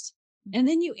stressed. And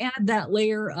then you add that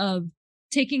layer of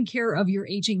taking care of your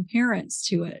aging parents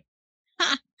to it.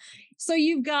 So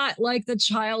you've got like the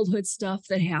childhood stuff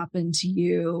that happened to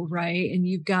you, right? And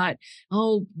you've got,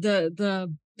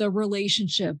 the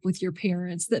relationship with your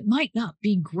parents that might not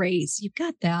be great. So you've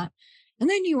got that. And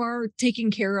then you are taking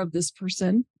care of this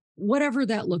person, whatever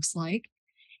that looks like.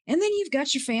 And then you've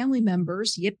got your family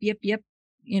members. Yep, yep, yep.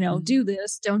 Do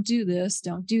this, don't do this,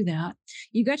 don't do that.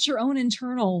 You got your own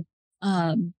internal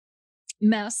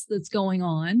mess that's going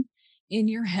on in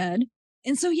your head.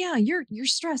 And so, yeah, you're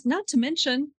stressed. Not to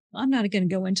mention, I'm not going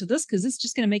to go into this because it's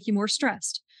just going to make you more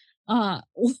stressed.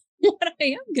 What I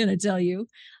am going to tell you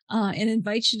and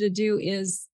invite you to do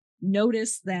is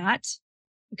notice that,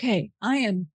 okay, I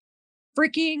am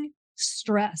freaking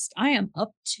stressed. I am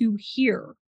up to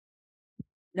here.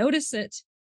 Notice it.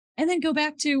 And then go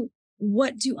back to,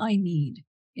 what do I need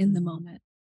in the moment?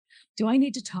 Do I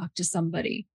need to talk to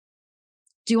somebody?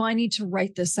 Do I need to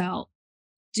write this out?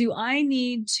 Do I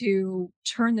need to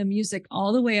turn the music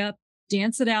all the way up,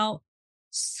 dance it out,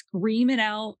 scream it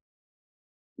out?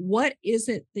 What is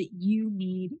it that you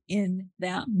need in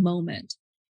that moment?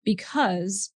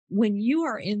 Because when you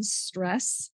are in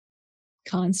stress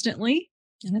constantly,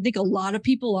 and I think a lot of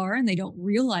people are, and they don't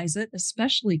realize it,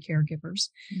 especially caregivers,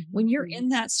 when you're in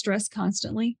that stress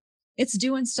constantly, it's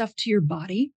doing stuff to your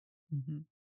body.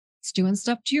 It's doing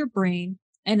stuff to your brain,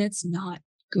 and it's not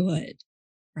good.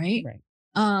 Right.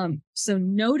 So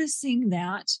noticing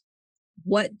that,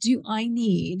 what do I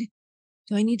need?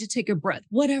 Do I need to take a breath?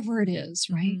 Whatever it is,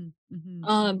 right?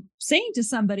 Saying to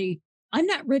somebody, I'm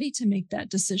not ready to make that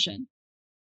decision.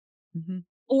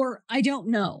 Or I don't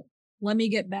know. Let me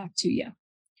get back to you.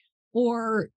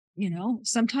 Or,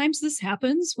 sometimes this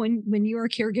happens when you are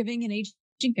caregiving an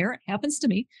aging parent. Happens to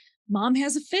me. Mom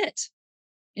has a fit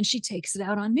and she takes it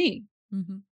out on me.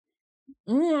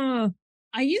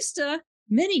 I used to,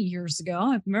 many years ago,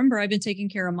 I remember I've been taking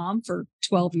care of Mom for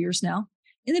 12 years now.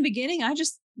 In the beginning, I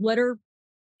just let her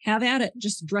have at it,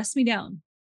 just dress me down.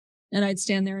 And I'd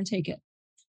stand there and take it.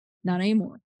 Not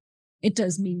anymore. It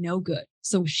does me no good.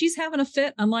 So if she's having a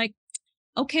fit, I'm like,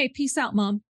 okay, peace out,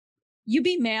 Mom. You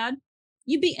be mad.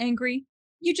 You be angry.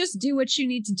 You just do what you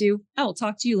need to do. I will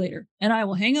talk to you later. And I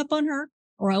will hang up on her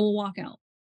or I will walk out.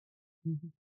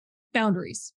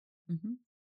 Boundaries.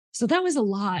 So that was a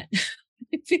lot.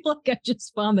 I feel like I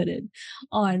just vomited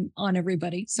on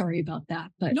everybody. Sorry about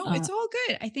that. But no, it's all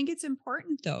good. I think it's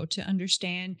important though to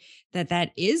understand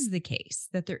that is the case,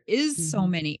 that there is so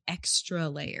many extra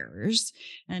layers,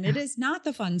 and it is not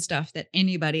the fun stuff that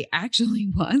anybody actually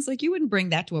wants. Like, you wouldn't bring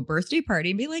that to a birthday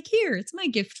party and be like, here, it's my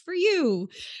gift for you.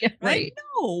 Yeah, right?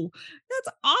 No,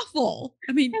 that's awful.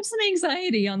 I mean, have some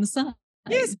anxiety on the side.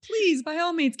 Yes, please, by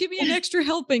all means, give me an extra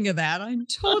helping of that. I'm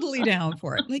totally down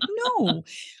for it. Like, no,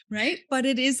 right? But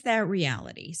it is that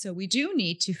reality. So we do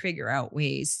need to figure out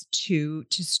ways to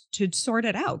sort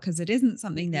it out, because it isn't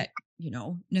something that,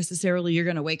 necessarily you're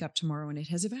going to wake up tomorrow and it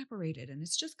has evaporated and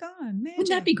it's just gone. Magic.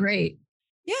 Wouldn't that be great?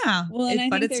 Yeah. Well,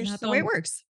 and but it's not the way it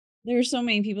works. There are so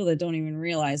many people that don't even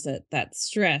realize that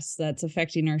stress that's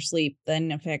affecting our sleep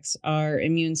then affects our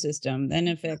immune system, then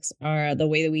affects the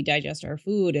way that we digest our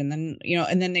food. And then,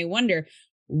 and then they wonder,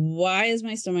 why is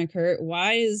my stomach hurt?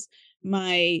 Why is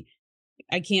I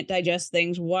can't digest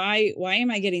things? Why am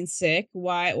I getting sick?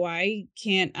 Why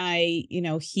can't I,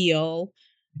 heal?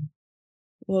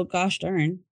 Well, gosh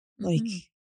darn, like,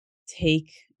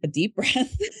 take a deep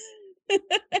breath.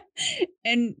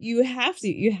 And you have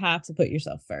to put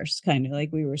yourself first, kind of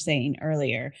like we were saying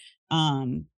earlier.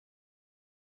 And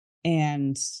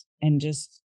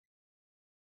just,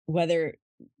 whether,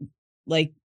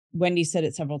 like Wendy said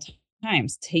it several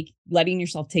times, letting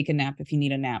yourself take a nap if you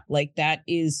need a nap, like that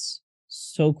is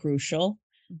so crucial.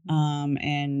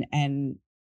 And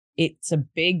it's a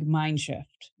big mind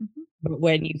shift, but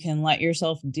when you can let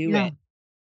yourself do it,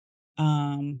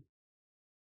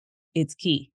 it's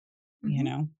key.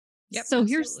 Yep, so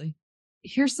absolutely.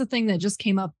 here's the thing that just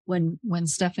came up when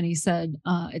Stephanie said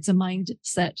it's a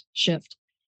mindset shift.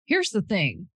 Here's the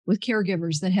thing with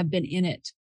caregivers that have been in it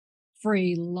for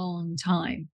a long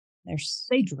time.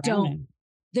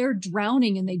 They're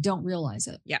drowning and they don't realize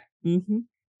it. Yeah.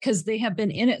 Because they have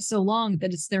been in it so long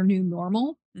that it's their new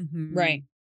normal. Right.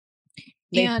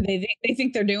 They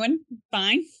think they're doing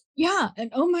fine. Yeah. And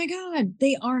oh my God,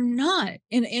 they are not.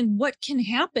 And what can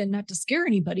happen, not to scare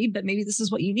anybody, but maybe this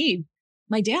is what you need.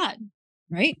 My dad,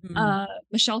 right?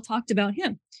 Michelle talked about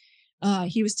him.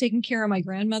 He was taking care of my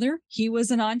grandmother. He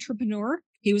was an entrepreneur.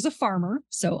 He was a farmer.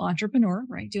 So entrepreneur,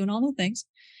 right? Doing all the things.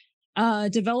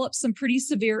 Developed some pretty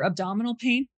severe abdominal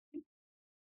pain.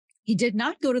 He did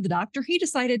not go to the doctor. He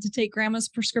decided to take grandma's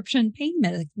prescription pain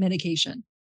medication.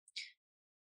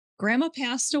 Grandma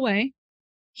passed away.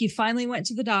 He finally went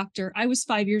to the doctor. I was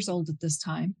 5 years old at this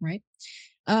time, right?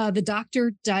 The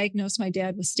doctor diagnosed my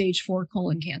dad with stage 4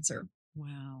 colon cancer.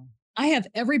 Wow. I have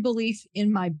every belief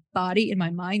in my body, in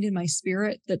my mind, in my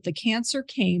spirit that the cancer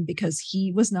came because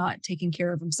he was not taking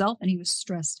care of himself and he was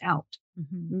stressed out.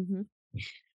 Mm-hmm. Mm-hmm.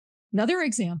 Another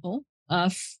example, a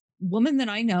woman that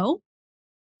I know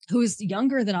who is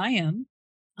younger than I am,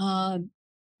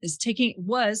 was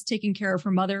taking care of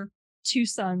her mother, 2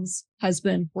 sons,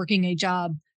 husband, working a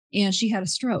job, and she had a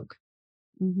stroke.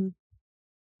 Mm-hmm.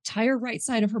 Entire right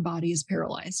side of her body is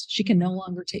paralyzed. She can no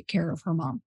longer take care of her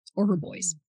mom or her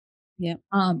boys. Yeah.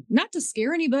 Not to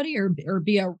scare anybody or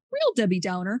be a real Debbie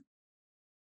Downer,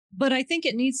 but I think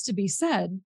it needs to be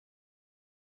said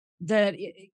that,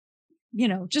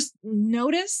 just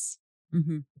notice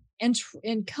Mm-hmm.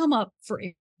 and come up for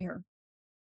air.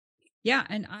 Yeah.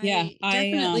 And Yeah, I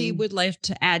definitely would like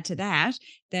to add to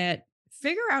that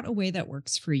figure out a way that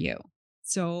works for you.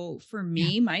 So for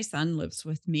me, my son lives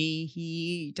with me.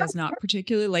 He does not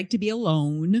particularly like to be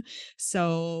alone.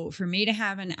 So for me to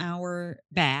have an hour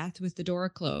bath with the door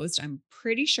closed, I'm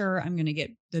pretty sure I'm going to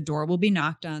get the door will be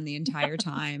knocked on the entire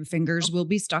time. Fingers will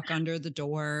be stuck under the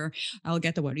door. I'll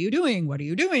get what are you doing? What are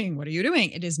you doing? What are you doing?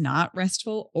 It is not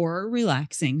restful or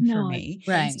relaxing for me.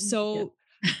 Right. So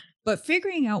but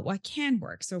figuring out what can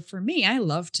work. So for me, I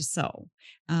love to sew.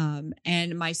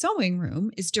 And my sewing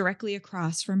room is directly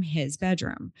across from his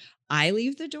bedroom. I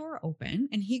leave the door open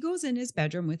and he goes in his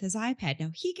bedroom with his iPad.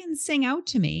 Now he can sing out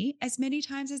to me as many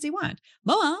times as he wants.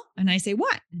 Mama. And I say,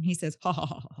 what? And he says, ha ha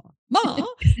ha ha. Mama.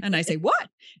 And I say, what?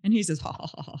 And he says, ha ha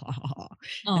ha ha ha ha.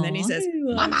 And then he says,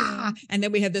 mama. And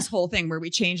then we have this whole thing where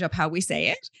we change up how we say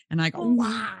it. And I go,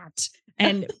 what?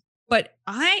 But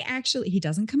he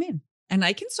doesn't come in. And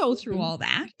I can sew through all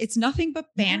that. It's nothing but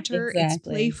banter. Yeah,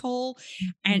 exactly. It's playful.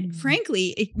 And frankly,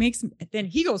 it makes, then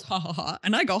he goes, ha, ha, ha.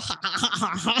 And I go, ha, ha, ha,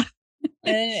 ha, ha.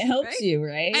 And it helps you,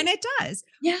 right? And it does.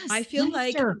 Yes. I feel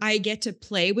like I get to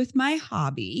play with my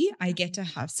hobby. I get to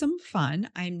have some fun.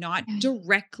 I'm not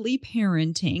directly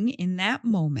parenting in that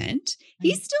moment.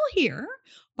 He's still here,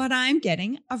 but I'm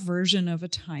getting a version of a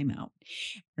timeout.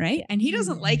 Right. And he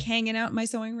doesn't like hanging out in my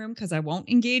sewing room because I won't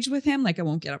engage with him. Like I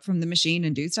won't get up from the machine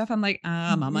and do stuff. I'm like,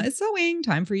 mama is sewing.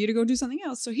 Time for you to go do something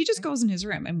else. So he just goes in his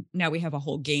room and now we have a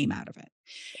whole game out of it.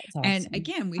 That's awesome. And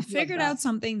again, we figured out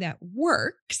something that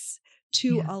works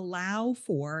to allow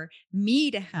for me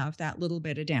to have that little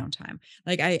bit of downtime.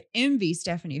 Like I envy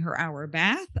Stephanie her hour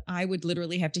bath. I would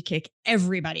literally have to kick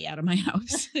everybody out of my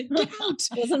house. Get out.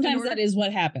 Well, sometimes that is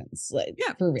what happens. Like,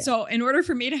 for real. So in order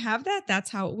for me to have that,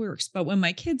 that's how it works. But when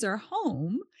my kids are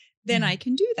home, then I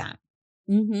can do that.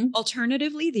 Mm-hmm.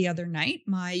 Alternatively, the other night,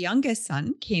 my youngest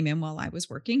son came in while I was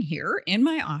working here in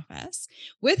my office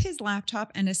with his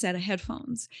laptop and a set of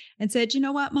headphones and said, you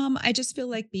know what, Mom, I just feel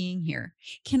like being here.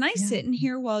 Can I sit in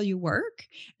here while you work?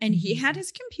 And he had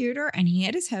his computer and he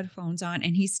had his headphones on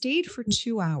and he stayed for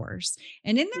 2 hours.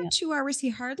 And in that 2 hours,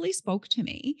 he hardly spoke to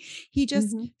me. He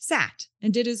just sat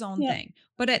and did his own thing.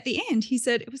 But at the end, he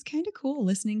said, it was kind of cool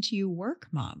listening to you work,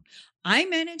 Mom. I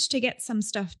managed to get some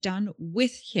stuff done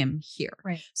with him here.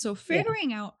 Right. So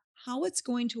figuring out how it's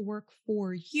going to work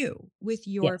for you with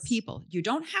your people. You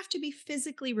don't have to be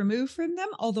physically removed from them,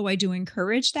 although I do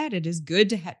encourage that. It is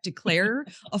good to declare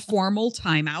a formal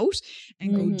timeout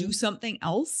and go do something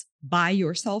else by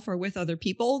yourself or with other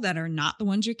people that are not the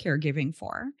ones you're caregiving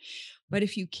for. But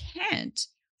if you can't,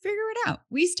 figure it out.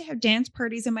 We used to have dance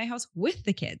parties in my house with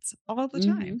the kids all the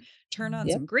time. Turn on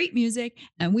some great music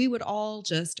and we would all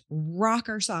just rock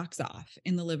our socks off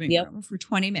in the living room for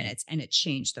 20 minutes. And it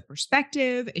changed the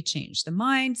perspective. It changed the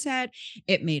mindset.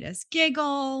 It made us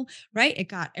giggle, right? It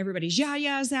got everybody's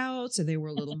yayas out. So they were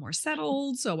a little more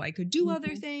settled. So I could do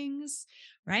other things,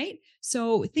 right?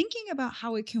 So thinking about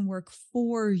how it can work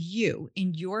for you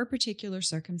in your particular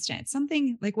circumstance,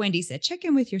 something like Wendy said, check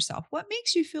in with yourself. What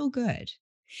makes you feel good?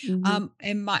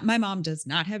 And my mom does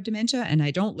not have dementia and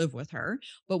I don't live with her.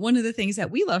 But one of the things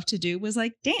that we love to do was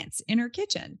like dance in her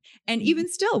kitchen. And even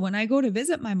still, when I go to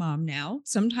visit my mom now,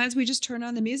 sometimes we just turn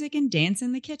on the music and dance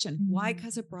in the kitchen. Why?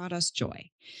 Because it brought us joy.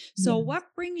 So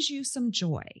what brings you some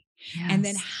joy? And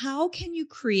then how can you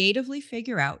creatively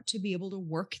figure out to be able to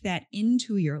work that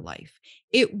into your life?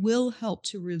 It will help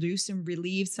to reduce and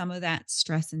relieve some of that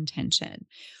stress and tension,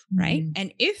 right?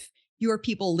 And if your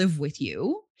people live with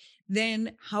you,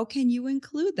 then how can you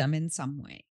include them in some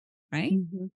way, right?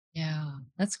 Yeah,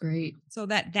 that's great. So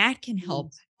that can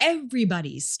help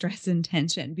everybody's stress and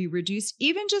tension be reduced,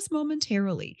 even just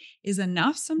momentarily, is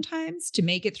enough sometimes to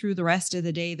make it through the rest of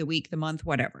the day, the week, the month,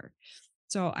 whatever.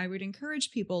 So I would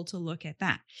encourage people to look at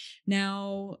that.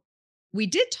 Now, we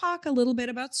did talk a little bit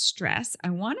about stress. I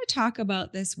want to talk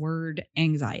about this word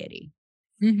anxiety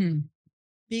Mm-hmm.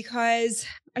 because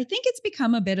I think it's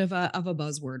become a bit of a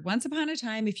buzzword. Once upon a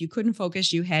time, if you couldn't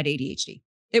focus, you had ADHD.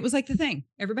 It was like the thing.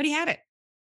 Everybody had it.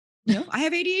 Yeah. I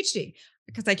have ADHD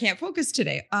because I can't focus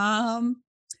today.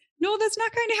 No, that's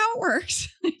not kind of how it works.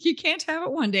 You can't have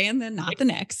it one day and then not the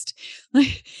next.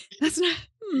 Like that's not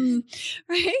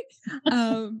right.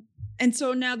 And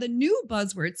so now the new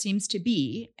buzzword seems to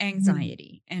be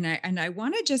anxiety. And I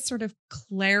want to just sort of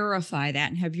clarify that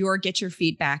and have get your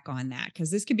feedback on that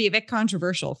because this could be a bit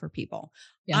controversial for people.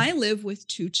 Yeah. I live with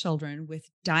 2 children with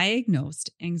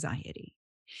diagnosed anxiety.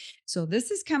 So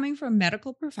this is coming from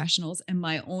medical professionals and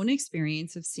my own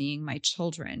experience of seeing my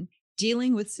children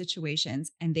dealing with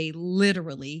situations and they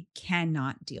literally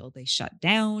cannot deal. They shut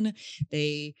down.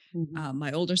 They,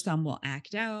 my older son will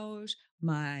act out.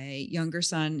 My younger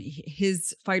son,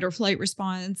 his fight or flight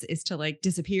response is to like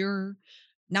disappear.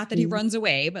 Not that he runs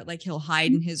away, but like he'll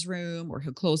hide in his room or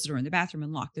he'll close the door in the bathroom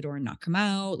and lock the door and not come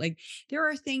out. Like there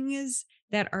are things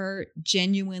that are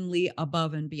genuinely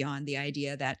above and beyond the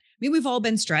idea that, I mean, we've all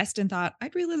been stressed and thought,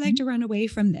 I'd really like to run away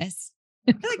from this.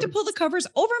 I like to pull the covers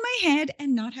over my head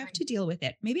and not have to deal with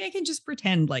it. Maybe I can just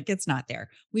pretend like it's not there.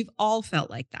 We've all felt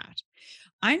like that.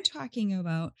 I'm talking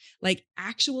about like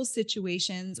actual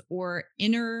situations or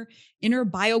inner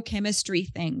biochemistry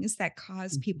things that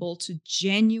cause people to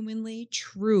genuinely,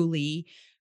 truly,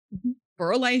 for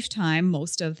a lifetime,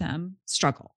 most of them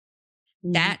struggle.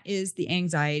 That is the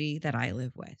anxiety that I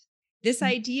live with. This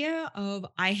idea of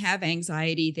I have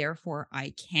anxiety, therefore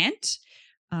I can't.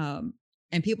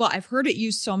 And people, I've heard it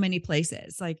used so many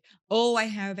places like, oh, I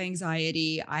have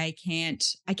anxiety. I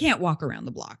can't walk around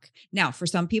the block. Now, for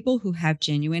some people who have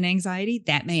genuine anxiety,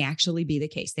 that may actually be the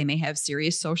case. They may have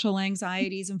serious social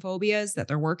anxieties and phobias that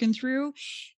they're working through.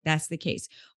 That's the case.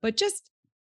 But just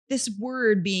this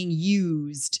word being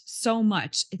used so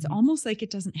much, it's almost like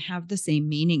it doesn't have the same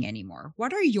meaning anymore.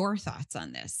 What are your thoughts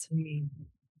on this?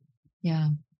 Yeah.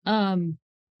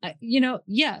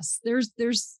 Yes,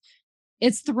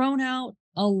 it's thrown out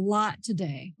a lot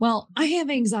today. Well, I have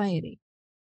anxiety.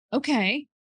 Okay.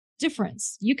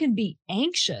 Difference. You can be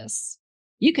anxious.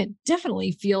 You can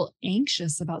definitely feel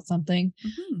anxious about something.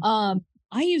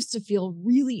 I used to feel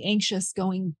really anxious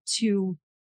going to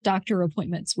doctor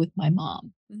appointments with my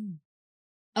mom.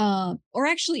 Or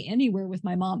actually anywhere with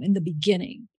my mom in the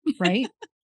beginning, right?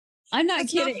 I'm not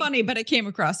It's kidding. not funny, but it came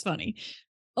across funny.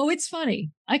 Oh, it's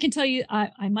funny. I can tell you,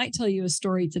 I might tell you a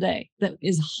story today that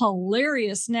is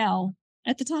hilarious now.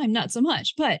 At the time, not so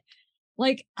much, but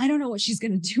like, I don't know what she's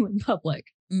going to do in public.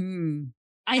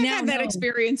 I've had that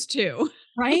experience too.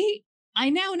 Right? I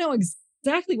now know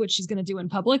exactly what she's going to do in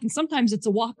public. And sometimes it's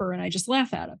a whopper and I just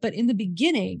laugh at it. But in the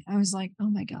beginning, I was like, oh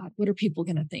my God, what are people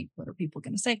going to think? What are people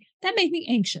going to say? That made me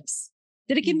anxious.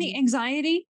 Did it give me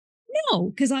anxiety? No,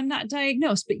 because I'm not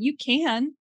diagnosed, but you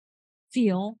can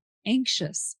feel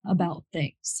anxious about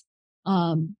things.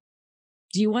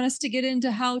 Do you want us to get into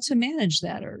how to manage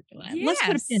that, or let's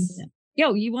put a pin in it?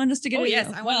 Yo, you want us to get? Yes,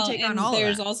 I want to take on all.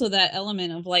 There's of that. also that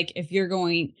element of like, if you're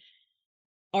going,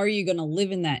 are you going to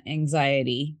live in that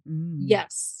anxiety?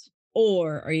 Yes,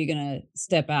 or are you going to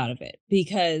step out of it?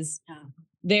 Because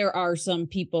there are some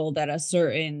people that a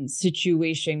certain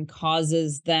situation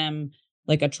causes them,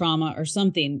 like a trauma or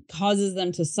something, causes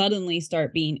them to suddenly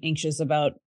start being anxious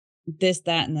about this,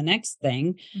 that, and the next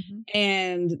thing.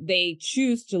 And they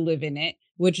choose to live in it,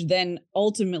 which then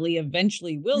ultimately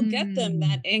eventually will get them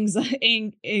that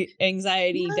anxiety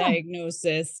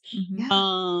diagnosis.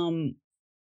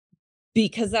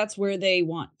 Because that's where they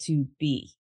want to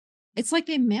be. It's like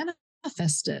they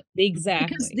manifest it. Exactly.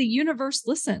 Because the universe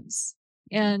listens.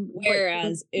 And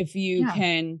whereas if you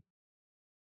can,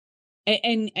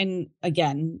 and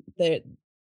again,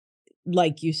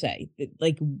 like you say,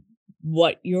 like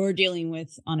what you're dealing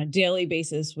with on a daily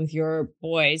basis with your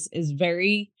boys is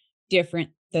very different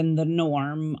than the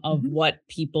norm of what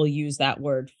people use that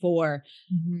word for.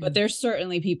 But there's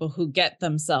certainly people who get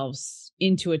themselves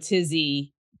into a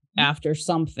tizzy after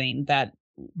something that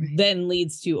then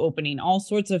leads to opening all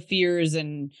sorts of fears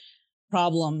and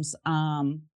problems,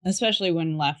 especially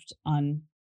when left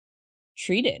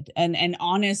untreated. And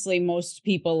honestly, most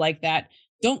people like that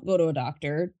don't go to a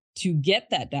doctor to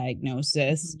get that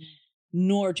diagnosis,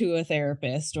 nor to a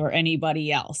therapist or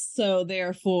anybody else. So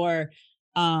therefore,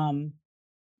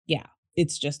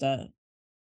 it's just a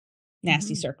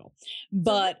nasty circle.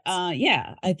 But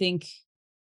I think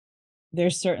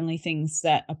there's certainly things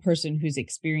that a person who's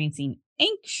experiencing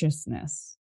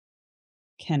anxiousness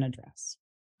can address.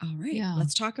 All right,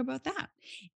 let's talk about that.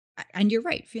 And you're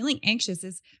right. Feeling anxious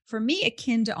is for me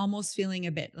akin to almost feeling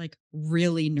a bit like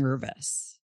really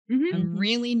nervous. I'm Mm-hmm.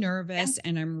 really Yeah. nervous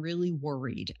and I'm really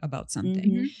worried about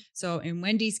something. Mhm. So in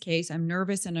Wendy's case, I'm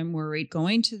nervous and I'm worried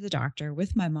going to the doctor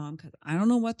with my mom because I don't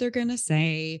know what they're going to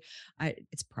say.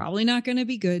 It's probably not going to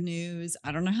be good news.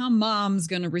 I don't know how mom's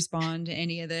going to respond to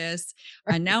any of this.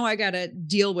 And now I got to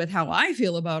deal with how I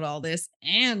feel about all this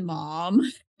and mom,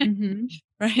 Mm-hmm.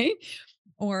 right?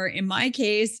 Or in my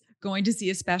case, going to see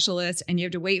a specialist and you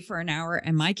have to wait for an hour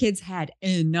and my kids had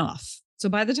enough. So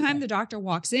by the time the doctor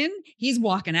walks in, he's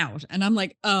walking out and I'm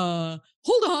like, hold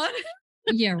on.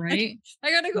 Yeah, right. I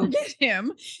got to go get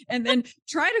him and then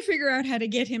try to figure out how to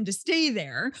get him to stay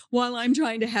there while I'm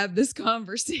trying to have this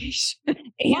conversation.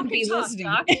 And be listening.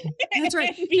 That's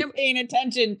right. And be paying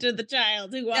attention to the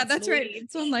child who wants Yeah, that's to right.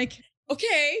 lead. So I'm like,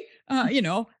 okay,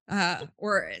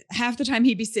 or half the time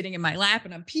he'd be sitting in my lap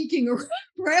and I'm peeking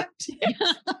around him.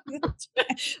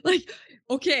 Like,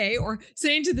 okay, or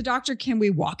saying to the doctor, can we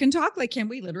walk and talk? Like, can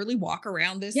we literally walk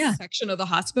around this Yeah. section of the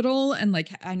hospital? And like,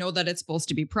 I know that it's supposed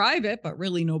to be private, but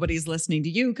really nobody's listening to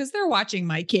you because they're watching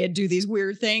my kid do these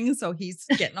weird things. So he's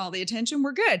getting all the attention.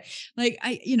 We're good. Like,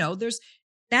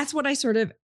 that's what I sort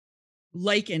of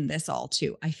liken this all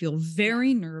to. I feel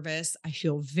very nervous. I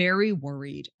feel very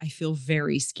worried. I feel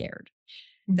very scared.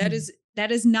 That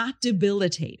is not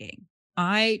debilitating.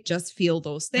 I just feel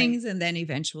those things and then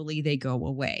eventually they go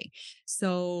away.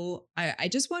 So I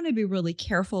just want to be really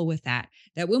careful with that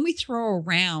when we throw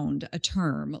around a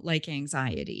term like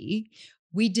anxiety,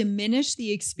 we diminish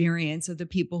the experience of the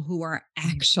people who are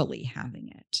actually having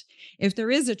it. If there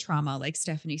is a trauma, like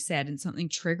Stephanie said, and something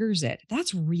triggers it,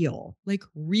 that's real, like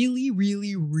really,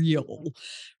 really real,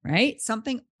 right?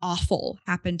 Something awful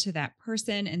happened to that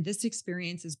person. And this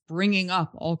experience is bringing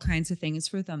up all kinds of things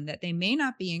for them that they may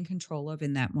not be in control of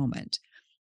in that moment.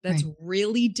 That's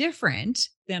really different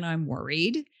than I'm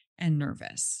worried and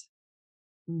nervous.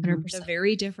 100%. It's a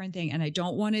very different thing. And I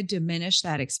don't want to diminish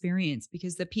that experience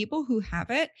because the people who have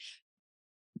it,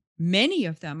 many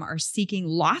of them are seeking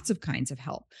lots of kinds of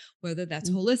help, whether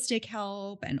that's holistic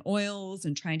help and oils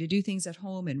and trying to do things at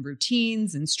home and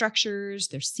routines and structures.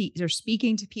 They're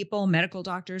speaking to people, medical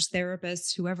doctors,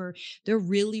 therapists, whoever. They're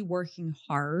really working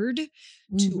hard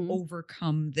to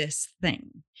overcome this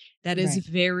thing that is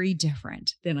very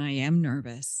different than I am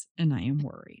nervous and I am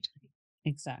worried.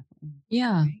 Exactly.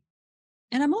 Yeah.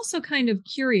 And I'm also kind of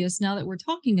curious now that we're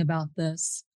talking about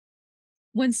this.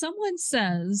 When someone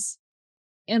says,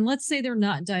 and let's say they're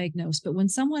not diagnosed, but when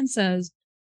someone says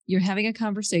you're having a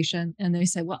conversation and they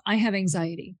say, well, I have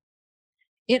anxiety,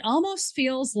 it almost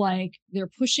feels like they're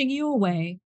pushing you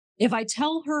away. If I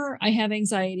tell her I have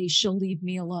anxiety, she'll leave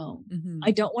me alone.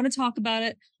 I don't want to talk about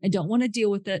it. I don't want to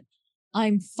deal with it.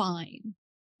 I'm fine.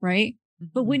 Right.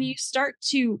 But when you start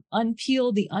to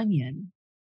unpeel the onion,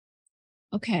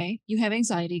 okay, you have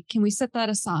anxiety. Can we set that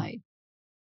aside?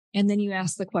 And then you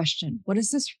ask the question, what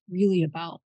is this really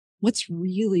about? What's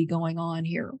really going on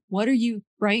here? What are you,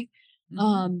 right?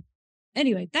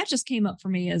 Anyway, that just came up for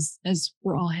me as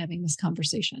we're all having this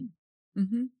conversation.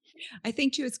 I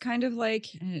think too, it's kind of like,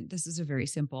 and this is a very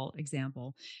simple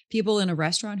example, people in a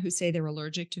restaurant who say they're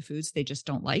allergic to foods they just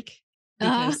don't like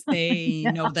because they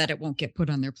know that it won't get put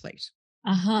on their plate.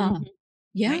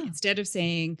 Yeah. Right? Instead of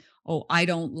saying, oh, I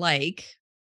don't like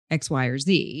X, Y, or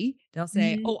Z, they'll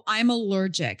say, oh, I'm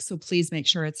allergic. So please make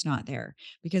sure it's not there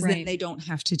because then they don't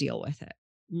have to deal with it.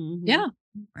 Yeah.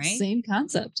 Right. Same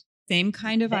concept. Same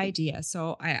kind of idea.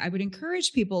 So I would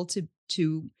encourage people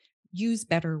to use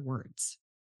better words,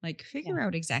 like figure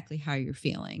out exactly how you're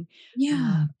feeling.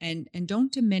 Yeah. And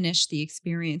don't diminish the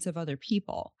experience of other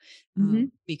people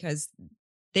because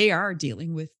they are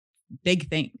dealing with big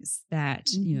things that,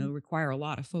 require a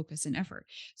lot of focus and effort.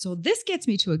 So this gets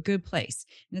me to a good place.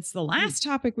 And it's the last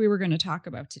topic we were going to talk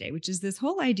about today, which is this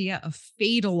whole idea of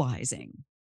fatalizing.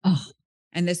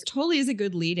 And this totally is a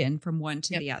good lead in from one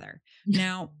to the other.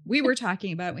 Now, we were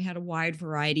talking about, we had a wide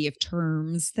variety of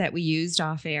terms that we used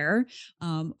off air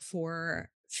for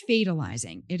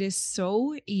fatalizing. It is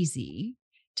so easy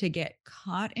to get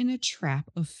caught in a trap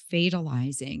of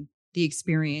fatalizing the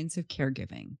experience of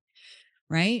caregiving.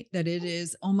 Right? That it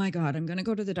is, oh my God, I'm going to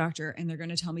go to the doctor and they're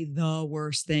going to tell me the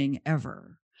worst thing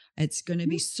ever. It's going to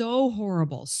be so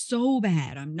horrible, so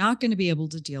bad. I'm not going to be able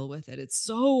to deal with it. It's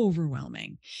so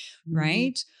overwhelming.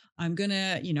 Right? I'm going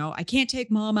to, I can't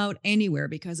take mom out anywhere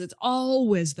because it's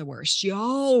always the worst. She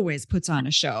always puts on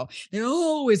a show. They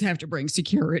always have to bring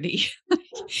security.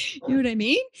 You know what I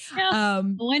mean? Yeah.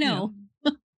 I know.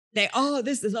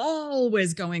 This is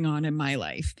always going on in my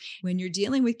life. When you're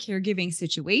dealing with caregiving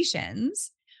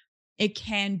situations, it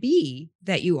can be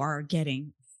that you are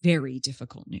getting very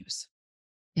difficult news.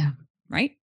 Yeah.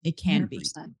 Right? It can be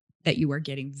 100%. that you are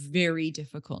getting very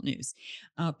difficult news,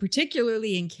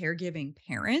 particularly in caregiving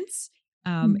parents.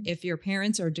 If your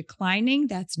parents are declining,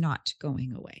 that's not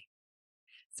going away.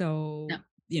 So,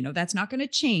 No. that's not going to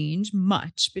change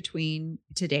much between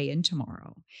today and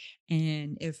tomorrow.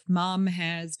 And if mom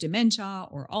has dementia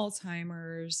or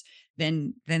Alzheimer's,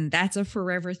 then that's a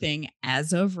forever thing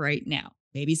as of right now.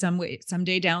 Maybe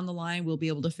someday down the line, we'll be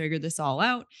able to figure this all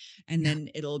out, and then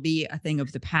it'll be a thing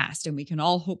of the past, and we can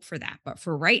all hope for that. But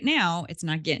for right now, it's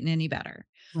not getting any better.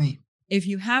 Right. If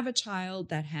you have a child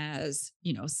that has,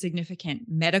 significant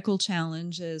medical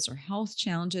challenges or health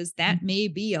challenges, that may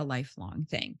be a lifelong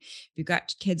thing. If you've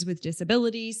got kids with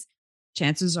disabilities,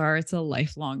 chances are it's a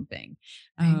lifelong thing.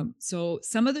 Right. So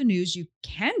some of the news you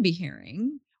can be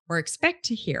hearing or expect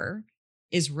to hear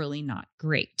is really not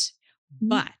great.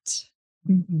 But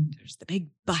there's the big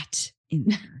but in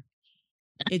there.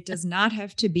 It does not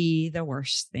have to be the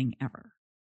worst thing ever.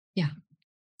 Yeah.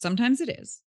 Sometimes it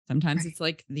is. Sometimes Right. it's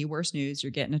like the worst news.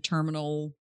 You're getting a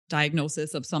terminal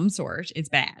diagnosis of some sort. It's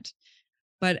bad,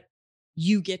 but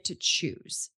you get to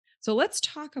choose. So let's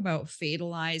talk about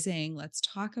fatalizing. Let's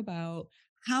talk about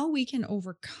how we can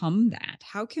overcome that.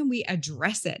 How can we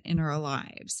address it in our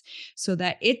lives so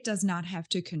that it does not have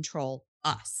to control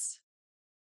us?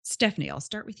 Stephanie, I'll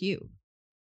start with you.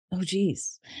 Oh,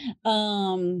 geez.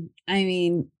 I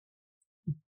mean,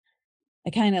 I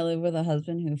kind of live with a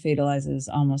husband who fatalizes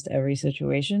almost every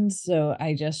situation. So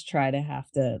I just try to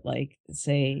have to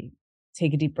say,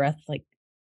 take a deep breath,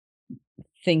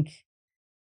 think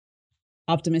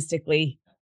optimistically,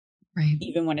 Right.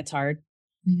 even when it's hard.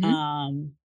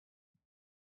 Mhm.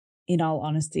 In all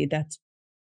honesty, that's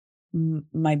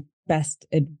my best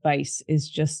advice, is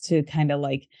just to kind of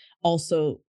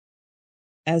also,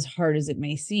 as hard as it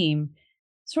may seem,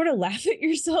 sort of laugh at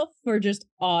yourself for just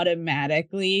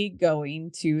automatically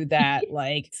going to that,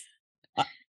 uh,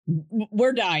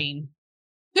 we're dying.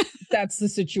 That's the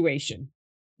situation.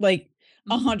 Like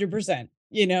Mhm. 100%.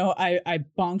 I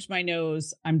bonked my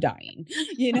nose. I'm dying.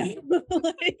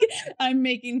 I'm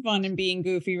making fun and being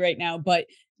goofy right now, but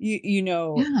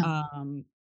Yeah.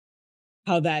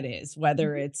 how that is,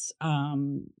 whether Mhm. it's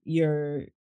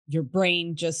your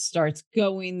brain just starts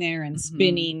going there and Mhm.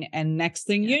 spinning, and next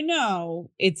thing Yeah. you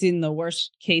know, it's in the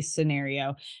worst case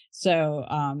scenario. So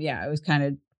yeah, I was kind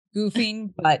of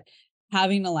goofing, but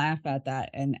having a laugh at that,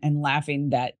 and laughing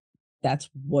that that's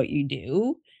what you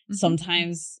do Mhm.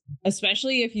 sometimes,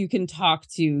 especially if you can talk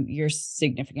to your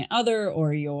significant other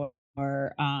or your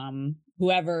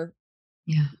whoever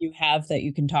Yeah. you have that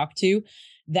you can talk to,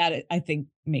 that I think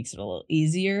makes it a little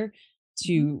easier Mhm.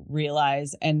 to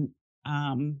realize. And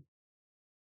um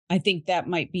I think that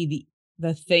might be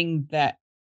the thing that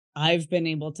I've been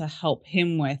able to help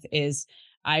him with, is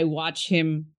I've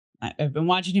been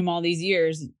watching him all these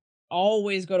years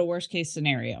always go to worst case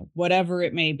scenario, whatever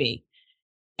it may be.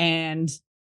 And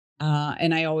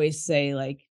I always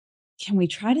say, can we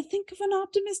try to think of an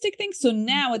optimistic thing? So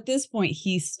now at this point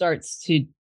he starts to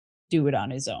do it on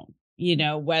his own.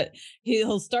 What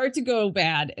he'll start to go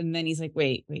bad, and then he's like,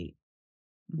 wait, Mhm.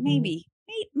 maybe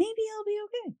I'll be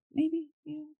okay. Maybe,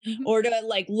 yeah. Mhm. Or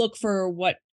to look for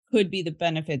what could be the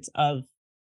benefits of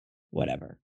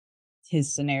whatever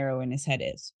his scenario in his head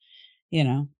is, you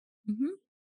know. Mhm.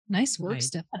 Nice work, I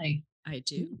Stephanie. I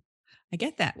do. I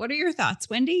get that. What are your thoughts,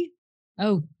 Wendy?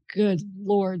 Oh, good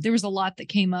Lord. There was a lot that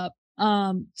came up.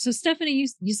 So Stephanie,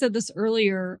 you said this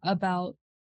earlier about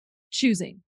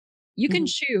choosing. You can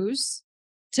Mhm. choose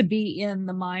to be in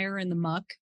the mire and the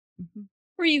muck, Mhm.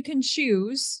 or you can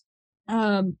choose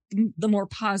the more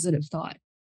positive thought.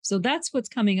 So that's what's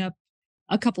coming up.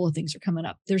 A couple of things are coming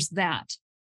up. There's that,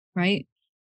 right?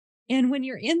 And when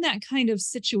you're in that kind of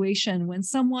situation, when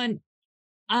someone,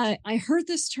 I heard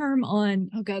this term on,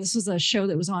 oh God, this was a show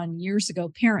that was on years ago,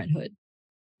 Parenthood.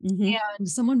 Mhm. And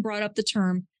someone brought up the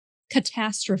term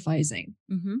catastrophizing.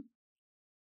 Mhm.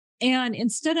 And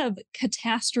instead of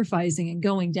catastrophizing and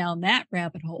going down that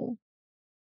rabbit hole,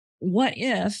 what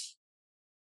if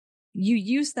you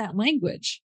use that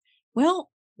language?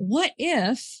 Well, what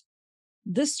if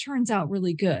this turns out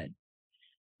really good?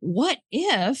 What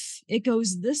if it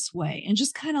goes this way? And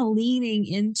just kind of leaning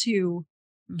into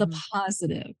the Mhm.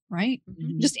 positive, right?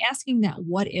 Mhm. Mhm. Just asking that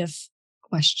what if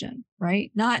question,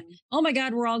 right? Not, Mhm. oh my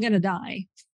God, we're all going to die.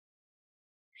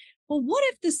 Well, what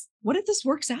if this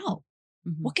works out?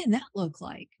 Mhm. What can that look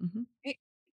like? Mhm. Right?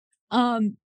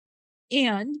 Um,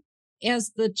 and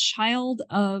as the child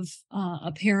of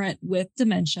a parent with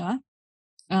dementia,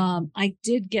 I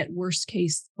did get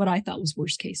what I thought was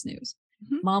worst case news.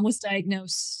 Mhm. Mom was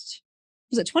diagnosed,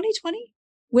 was it 2020?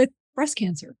 With breast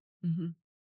cancer. Mm-hmm.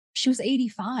 She was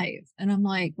 85. And I'm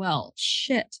like, well,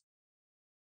 shit.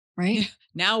 Right. Yeah.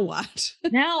 Now what?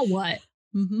 Now what?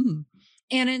 Mm-hmm.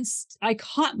 And I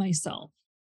caught myself.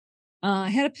 I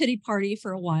had a pity party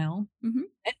for a while. Mm-hmm.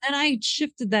 And then I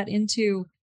shifted that into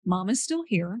mom is still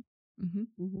here.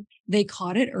 Mm-hmm. They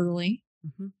caught it early.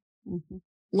 Mm-hmm.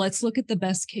 Let's look at the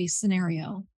best case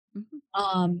scenario.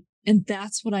 Mm-hmm. And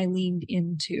that's what I leaned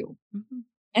into. Mm-hmm.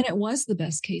 And it was the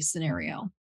best case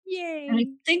scenario. Yay. And I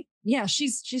think, yeah,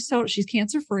 she's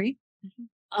cancer free.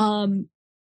 Mm-hmm.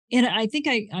 And I think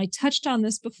I touched on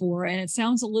this before, and it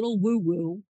sounds a little woo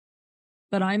woo,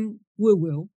 but I'm woo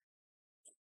woo.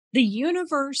 The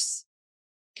universe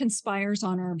conspires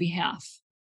on our behalf.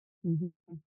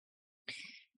 Mm-hmm.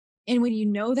 And when you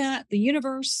know that, the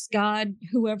universe, God,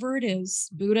 whoever it is,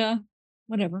 Buddha,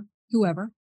 whatever,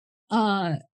 whoever,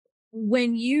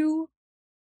 when you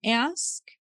ask,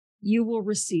 you will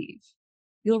receive.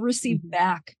 You'll receive Mm-hmm.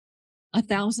 back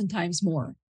 1,000 times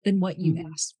more than what you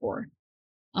asked for.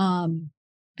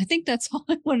 I think that's all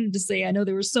I wanted to say. I know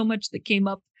there was so much that came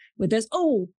up with this.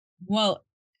 Oh, well,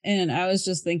 and I was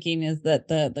just thinking is that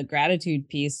the gratitude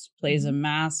piece plays a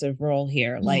massive role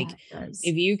here. Like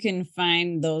if you can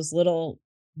find those little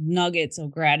nuggets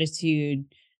of gratitude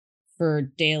for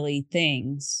daily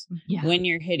things, when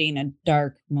you're hitting a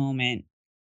dark moment,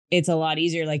 it's a lot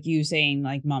easier. Like you saying,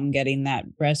 like mom getting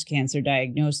that breast cancer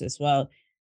diagnosis. Well,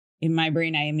 in my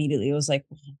brain, I immediately was like,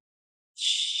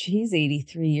 she's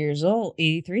 83 years old,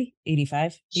 83,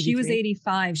 85. 83. She was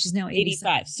 85. She's now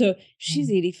 85. So she's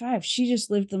 85. She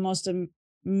just lived the most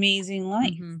amazing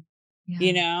life. Mm-hmm. Yeah.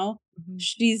 You know,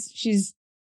 she's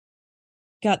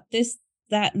got this,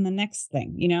 that, and the next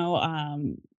thing, you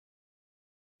know,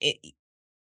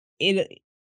 it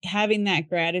having that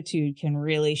gratitude can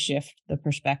really shift the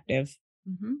perspective.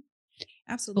 Mm-hmm.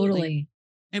 Absolutely. Totally.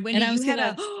 And when you had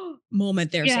a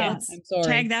moment there, Yeah, so I'm let's sorry.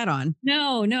 tag that on.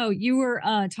 No, you were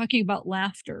talking about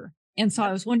laughter. And so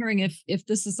I was wondering if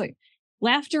this is like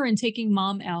laughter and taking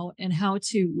mom out and how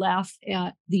to laugh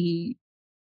at the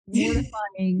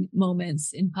mortifying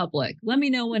moments in public. Let me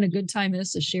know when a good time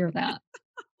is to share that.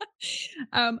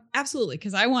 Absolutely,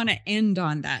 because I want to end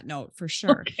on that note for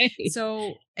sure. Okay.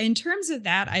 So in terms of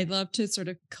that, I'd love to sort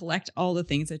of collect all the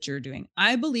things that you're doing.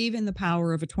 I believe in the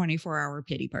power of a 24-hour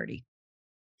pity party.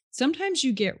 Sometimes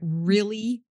you get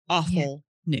really awful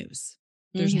news.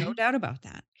 There's no doubt about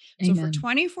that. Amen. So for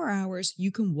 24 hours, you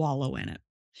can wallow in it.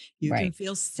 You can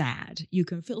feel sad. You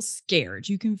can feel scared.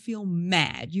 You can feel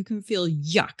mad. You can feel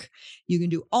yuck. You can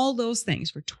do all those things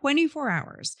for 24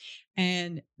 hours.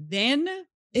 And then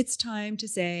it's time to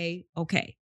say,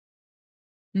 okay,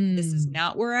 this is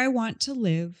not where I want to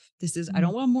live. I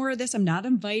don't want more of this. I'm not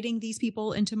inviting these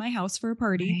people into my house for a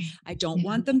party. Right. I don't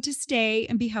want them to stay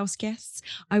and be house guests.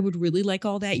 I would really like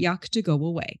all that yuck to go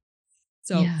away.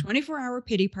 So 24-hour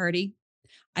pity party.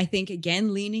 I think,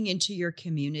 again, leaning into your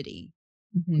community.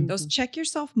 Those check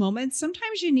yourself moments.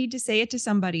 Sometimes you need to say it to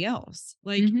somebody else.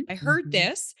 Like, I heard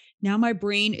this. Now my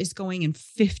brain is going in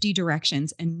 50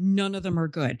 directions and none of them are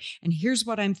good. And here's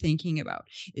what I'm thinking about.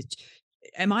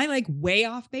 Am I like way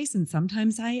off base? And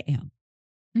sometimes I am.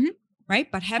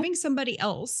 Right. But having somebody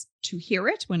else to hear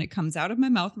it when it comes out of my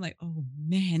mouth, I'm like, oh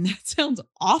man, that sounds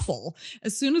awful.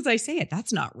 As soon as I say it,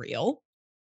 that's not real.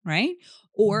 Right.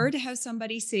 Or to have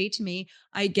somebody say to me,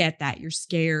 I get that you're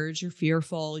scared, you're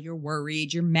fearful, you're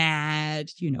worried, you're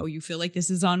mad, you feel like this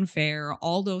is unfair,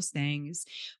 all those things.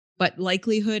 But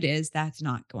likelihood is that's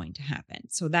not going to happen.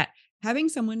 So that having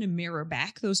someone to mirror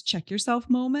back those check yourself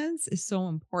moments is so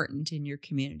important in your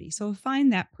community. So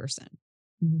find that person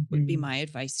would be my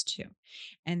advice too.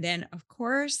 And then, of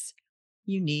course,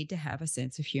 you need to have a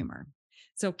sense of humor.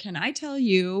 So can I tell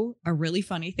you a really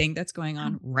funny thing that's going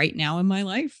on right now in my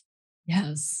life?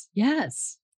 Yes.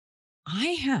 I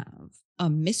have a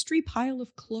mystery pile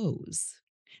of clothes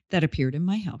that appeared in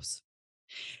my house.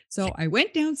 So I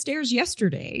went downstairs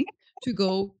yesterday to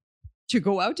go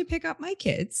out to pick up my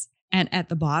kids. And at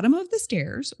the bottom of the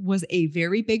stairs was a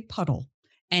very big puddle.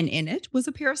 And in it was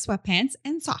a pair of sweatpants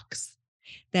and socks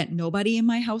that nobody in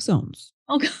my house owns.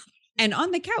 Oh, God. And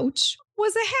on the couch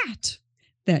was a hat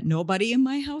that nobody in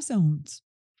my house owns.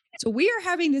 So we are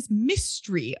having this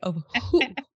mystery of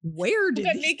where did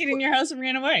got naked in your house and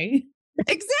ran away?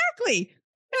 Exactly.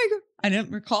 I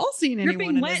didn't recall seeing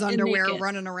anyone in his underwear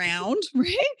running around,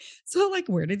 right? So like,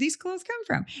 where did these clothes come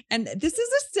from? And this is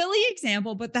a silly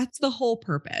example, but that's the whole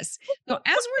purpose. So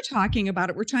as we're talking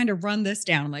about it, we're trying to run this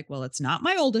down. I'm like, well, it's not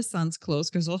my oldest son's clothes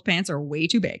because those pants are way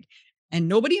too big. And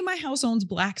nobody in my house owns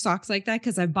black socks like that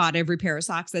because I've bought every pair of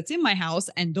socks that's in my house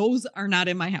and those are not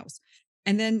in my house.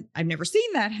 And then I've never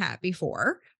seen that hat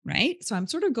before. Right. So I'm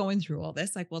sort of going through all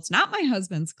this like, well, it's not my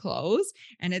husband's clothes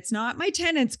and it's not my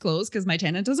tenant's clothes because my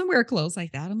tenant doesn't wear clothes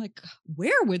like that. I'm like,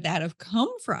 where would that have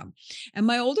come from? And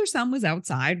my older son was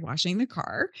outside washing the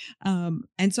car.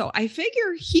 And so I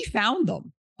figure he found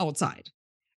them outside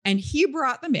and he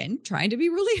brought them in, trying to be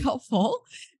really helpful.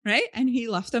 Right. And he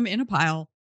left them in a pile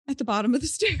at the bottom of the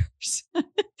stairs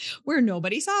where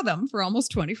nobody saw them for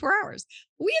almost 24 hours.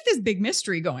 We have this big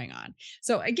mystery going on.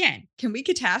 So again, can we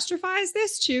catastrophize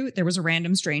this too? There was a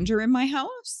random stranger in my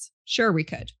house. Sure, we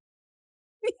could.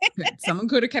 Someone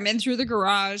could have come in through the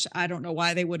garage. I don't know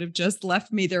why they would have just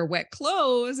left me their wet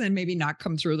clothes and maybe not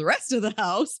come through the rest of the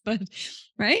house, but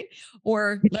right.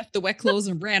 Or left the wet clothes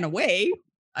and ran away.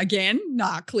 Again,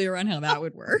 not clear on how that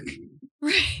would work.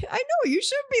 Right. I know you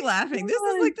should be laughing. This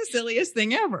is like the silliest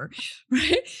thing ever.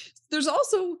 Right. There's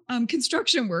also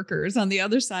construction workers on the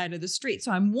other side of the street.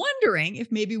 So I'm wondering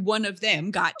if maybe one of them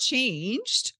got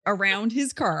changed around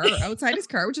his car, or outside his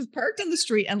car, which is parked on the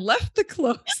street, and left the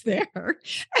clothes there.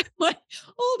 And my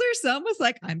older son was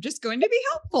like, I'm just going to be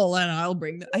helpful and I'll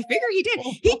bring them. I figure he did.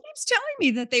 He keeps telling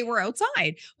me that they were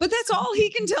outside, but that's all he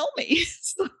can tell me.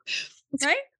 So,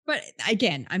 right. But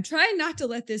again, I'm trying not to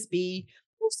let this be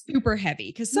super heavy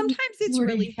because sometimes it's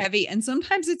really heavy and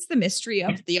sometimes it's the mystery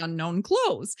of the unknown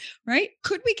clothes, right?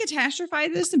 Could we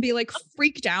catastrophize this and be like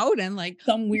freaked out and like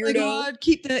some weirdo, oh God,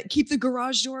 keep the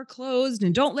garage door closed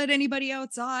and don't let anybody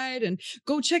outside and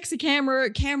go check the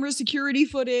camera security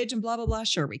footage and blah, blah, blah.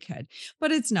 Sure, we could,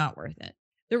 but it's not worth it.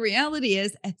 The reality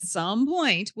is at some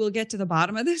point we'll get to the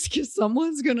bottom of this because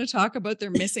someone's going to talk about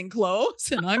their missing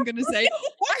clothes and I'm going to say,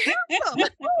 I have them.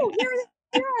 Oh, here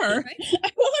they are. Right? I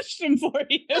washed them for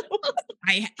you.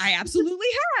 I absolutely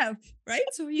have. Right.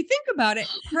 So when you think about it,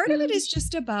 part of it is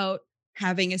just about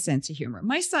having a sense of humor.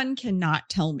 My son cannot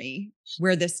tell me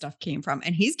where this stuff came from.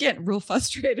 And he's getting real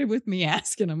frustrated with me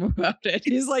asking him about it.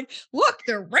 He's like, look,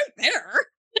 they're right there.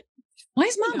 Why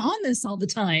is mom on this all the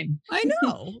time? I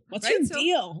know. What's your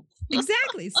deal?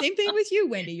 Exactly. Same thing with you,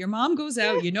 Wendy. Your mom goes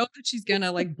out, you know that she's going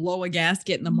to like blow a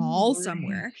gasket in the mall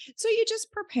somewhere. So you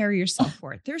just prepare yourself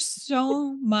for it. There's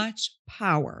so much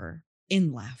power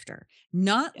in laughter,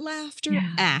 not laughter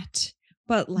at,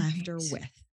 but laughter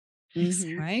with.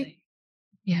 Exactly. Right?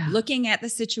 Yeah. Looking at the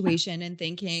situation and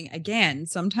thinking again,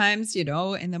 sometimes, you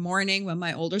know, in the morning when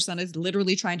my older son is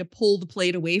literally trying to pull the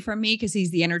plate away from me because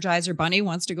he's the Energizer bunny,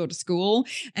 wants to go to school.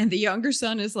 And the younger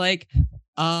son is like,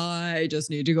 I just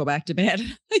need to go back to bed.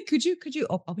 Like, could you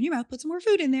open your mouth, put some more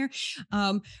food in there?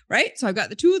 Right. So I've got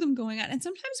the two of them going on. And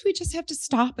sometimes we just have to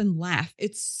stop and laugh.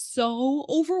 It's so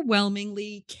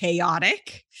overwhelmingly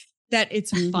chaotic that it's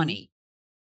funny.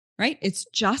 Right. It's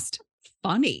just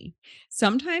funny.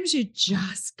 Sometimes you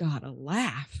just gotta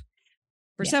laugh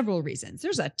for several reasons.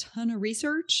 There's a ton of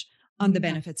research on the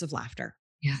benefits of laughter.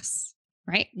 Yes.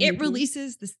 Right. It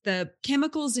releases the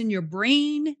chemicals in your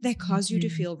brain that cause you to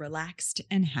feel relaxed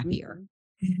and happier.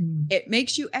 It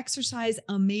makes you exercise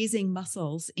amazing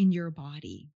muscles in your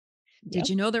body. Did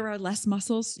you know there are less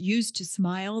muscles used to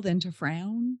smile than to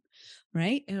frown?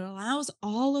 Right. It allows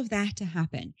all of that to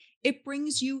happen. It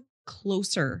brings you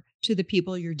closer to the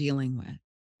people you're dealing with.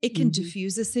 It can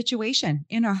diffuse a situation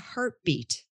in a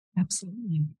heartbeat.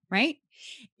 Absolutely. Right?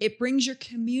 It brings your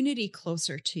community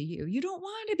closer to you. You don't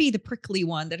want to be the prickly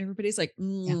one that everybody's like,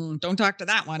 don't talk to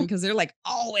that one because they're like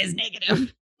always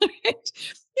negative. Right?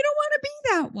 You don't want to be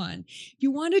that one.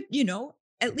 You want to, you know,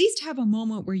 at least have a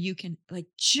moment where you can like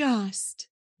just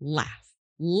laugh,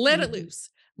 let it loose,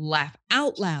 laugh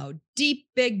out loud, deep,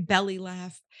 big belly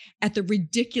laugh at the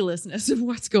ridiculousness of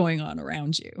what's going on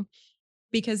around you.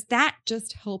 Because that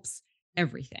just helps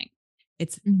everything.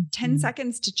 It's 10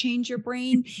 seconds to change your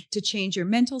brain, to change your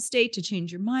mental state, to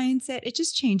change your mindset. It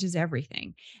just changes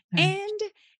everything. And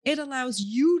it allows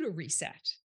you to reset.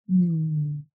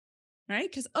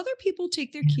 Right? Because other people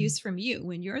take their cues from you.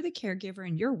 When you're the caregiver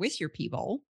and you're with your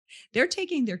people, they're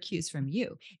taking their cues from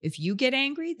you. If you get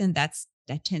angry, then that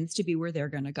tends to be where they're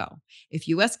going to go. If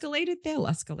you escalate it, they'll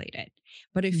escalate it.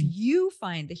 But if you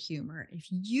find the humor, if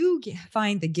you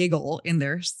find the giggle in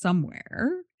there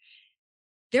somewhere,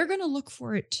 they're going to look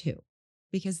for it too,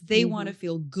 because they want to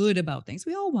feel good about things.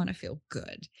 We all want to feel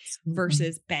good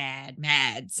versus bad,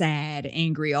 mad, sad,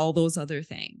 angry, all those other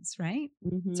things. Right.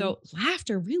 So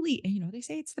laughter really, you know, they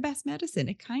say it's the best medicine.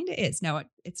 It kind of is. Now,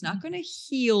 it's not going to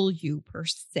heal you per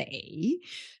se,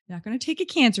 not going to take a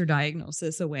cancer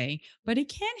diagnosis away, but it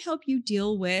can help you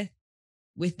deal with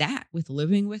that, with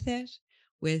living with it,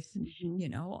 with, you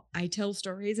know, I tell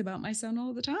stories about my son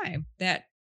all the time that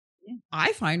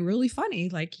I find really funny.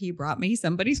 Like he brought me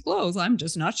somebody's clothes. I'm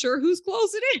just not sure whose clothes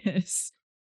it is.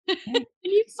 Can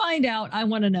you find out? I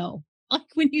want to know.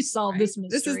 Like when you solve Right? this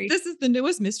mystery. This is the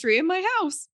newest mystery in my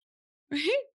house.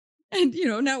 Right? And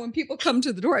now when people come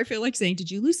to the door, I feel like saying,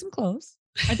 "Did you lose some clothes?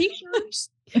 Are these yours?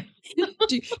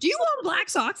 do you own black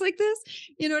socks like this?"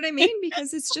 You know what I mean?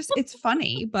 Because it's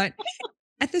funny, but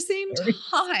at the same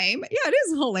time, yeah, it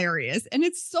is hilarious and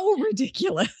it's so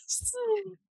ridiculous.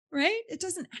 Right? It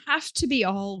doesn't have to be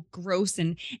all gross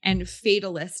and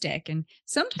fatalistic. And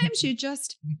sometimes you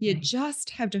just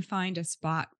have to find a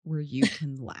spot where you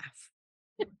can laugh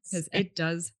because it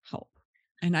does help.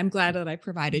 And I'm glad that I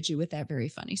provided you with that very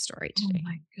funny story today. Oh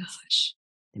my gosh.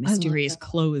 The mysterious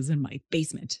clothes in my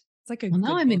basement. It's like well,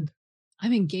 now I'm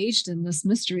engaged in this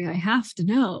mystery. I have to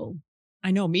know.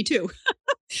 I know, me too.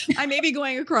 I may be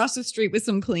going across the street with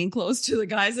some clean clothes to the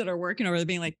guys that are working over there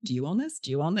being like, "Do you own this?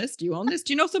 Do you own this? Do you own this?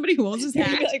 Do you know somebody who owns this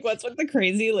hat?" Like, what's with the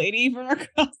crazy lady from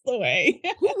across the way?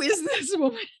 Who is this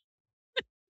woman?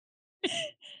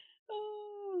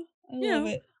 Oh, I love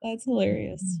it. That's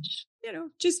hilarious.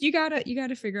 Just you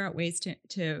gotta figure out ways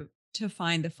to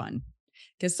find the fun.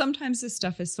 Because sometimes this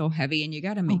stuff is so heavy and you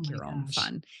got to make your own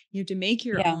fun. You have to make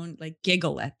your own, like,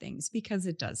 giggle at things because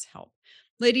it does help.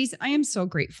 Ladies, I am so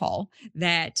grateful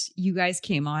that you guys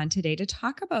came on today to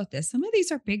talk about this. Some of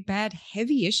these are big, bad,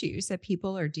 heavy issues that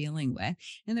people are dealing with.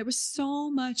 And there was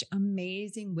so much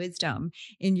amazing wisdom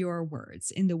in your words,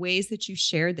 in the ways that you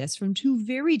shared this from two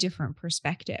very different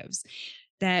perspectives,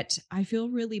 that I feel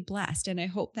really blessed. And I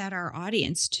hope that our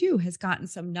audience too has gotten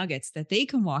some nuggets that they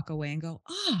can walk away and go,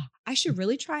 I should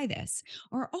really try this.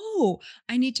 Or,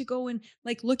 I need to go and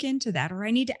look into that. Or I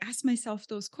need to ask myself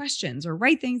those questions or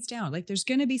write things down. There's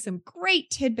going to be some great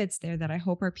tidbits there that I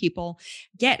hope our people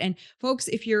get. And folks,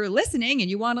 if you're listening and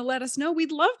you want to let us know,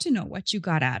 we'd love to know what you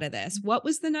got out of this. What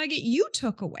was the nugget you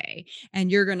took away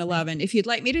and you're going to love? And if you'd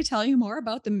like me to tell you more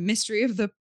about the mystery of the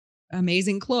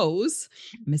mysterious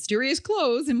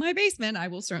clothes in my basement, I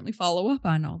will certainly follow up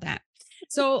on all that.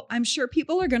 So I'm sure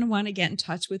people are going to want to get in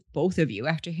touch with both of you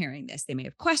after hearing this. They may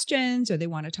have questions or they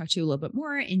want to talk to you a little bit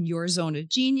more in your zone of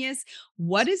genius.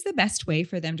 What is the best way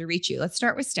for them to reach you? Let's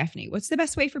start with Stephanie. What's the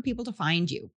best way for people to find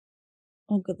you?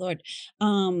 Oh, good Lord.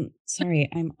 Sorry,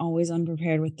 I'm always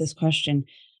unprepared with this question.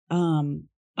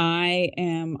 I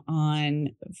am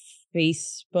on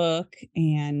Facebook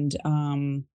and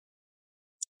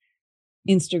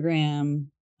Instagram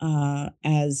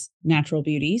as Natural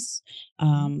Beauties.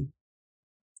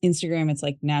 Instagram, it's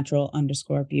like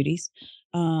natural_beauties.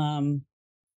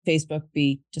 Facebook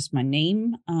be just my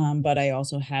name. But I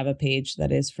also have a page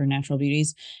that is for Natural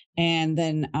Beauties. And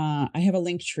then I have a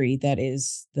link tree that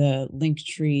is the link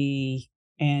tree.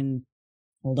 And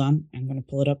hold on, I'm going to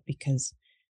pull it up because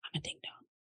I'm a ding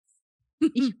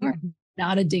dong. You are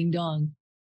not a ding dong.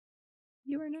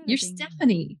 You are not. You're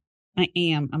Stephanie. I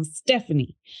am. I'm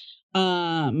Stephanie.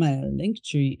 My link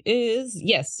tree is,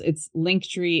 it's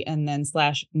Linktree and then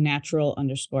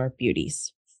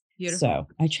 /natural_beauties. Beautiful. So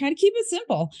I try to keep it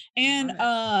simple. And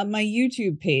my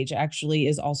YouTube page actually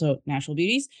is also Natural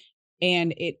Beauties.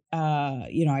 And it,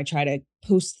 I try to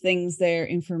post things there,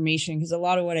 information, because a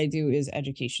lot of what I do is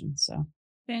education. So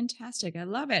fantastic. I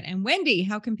love it. And Wendy,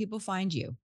 how can people find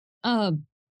you?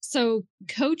 So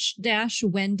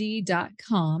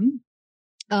coach-wendy.com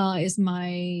is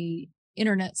my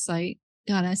internet site.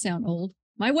 God, I sound old.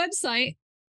 My website,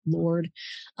 Lord.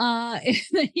 And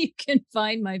then you can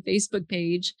find my Facebook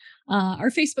page, our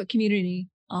Facebook community,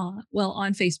 on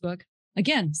Facebook.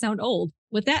 Again, sound old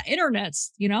with that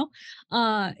internet's,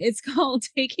 it's called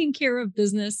Taking Care of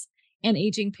Business and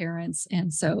Aging Parents.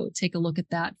 And so take a look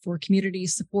at that for community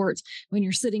support when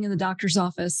you're sitting in the doctor's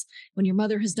office, when your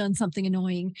mother has done something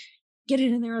annoying, get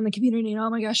it in there on the community and oh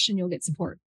my gosh, and you'll get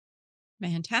support.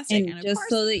 Fantastic. And just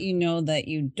so that you know that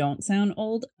you don't sound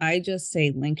old, I just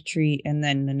say Linktree and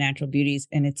then the Natural Beauties,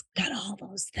 and it's got all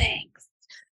those things.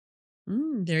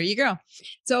 There you go.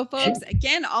 So folks,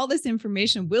 again, all this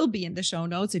information will be in the show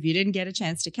notes. If you didn't get a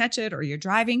chance to catch it or you're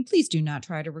driving, please do not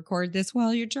try to record this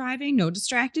while you're driving. No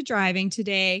distracted driving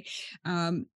today.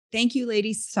 Thank you,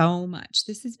 ladies, so much.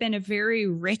 This has been a very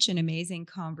rich and amazing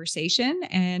conversation,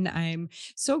 and I'm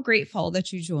so grateful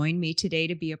that you joined me today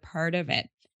to be a part of it.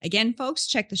 Again, folks,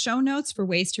 check the show notes for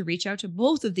ways to reach out to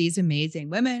both of these amazing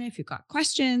women. If you've got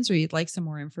questions or you'd like some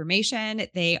more information,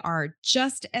 they are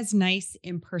just as nice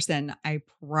in person, I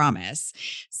promise.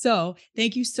 So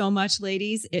thank you so much,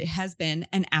 ladies. It has been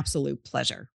an absolute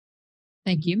pleasure.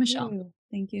 Thank you, Michelle.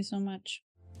 Thank you so much.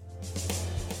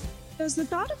 Does the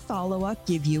thought of follow-up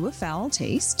give you a foul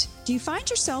taste? Do you find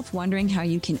yourself wondering how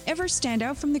you can ever stand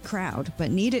out from the crowd, but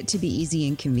need it to be easy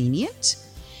and convenient?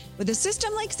 With a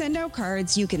system like Send Out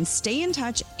Cards, you can stay in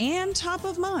touch and top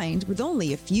of mind with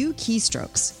only a few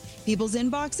keystrokes. People's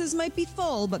inboxes might be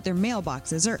full, but their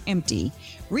mailboxes are empty.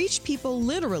 Reach people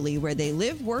literally where they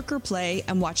live, work, or play,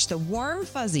 and watch the warm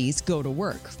fuzzies go to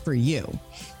work for you.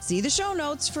 See the show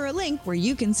notes for a link where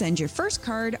you can send your first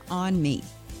card on me.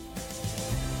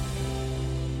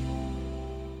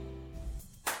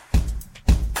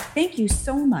 Thank you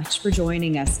so much for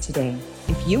joining us today.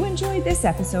 If you enjoyed this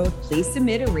episode, please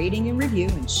submit a rating and review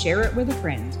and share it with a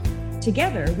friend.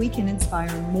 Together, we can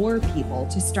inspire more people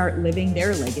to start living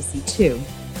their legacy too.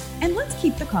 And let's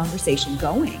keep the conversation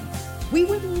going. We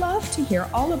would love to hear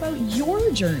all about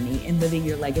your journey in living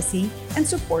your legacy and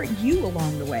support you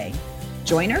along the way.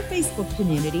 Join our Facebook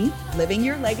community, Living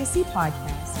Your Legacy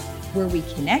Podcast, where we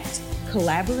connect,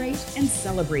 collaborate, and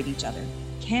celebrate each other.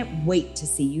 Can't wait to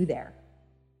see you there.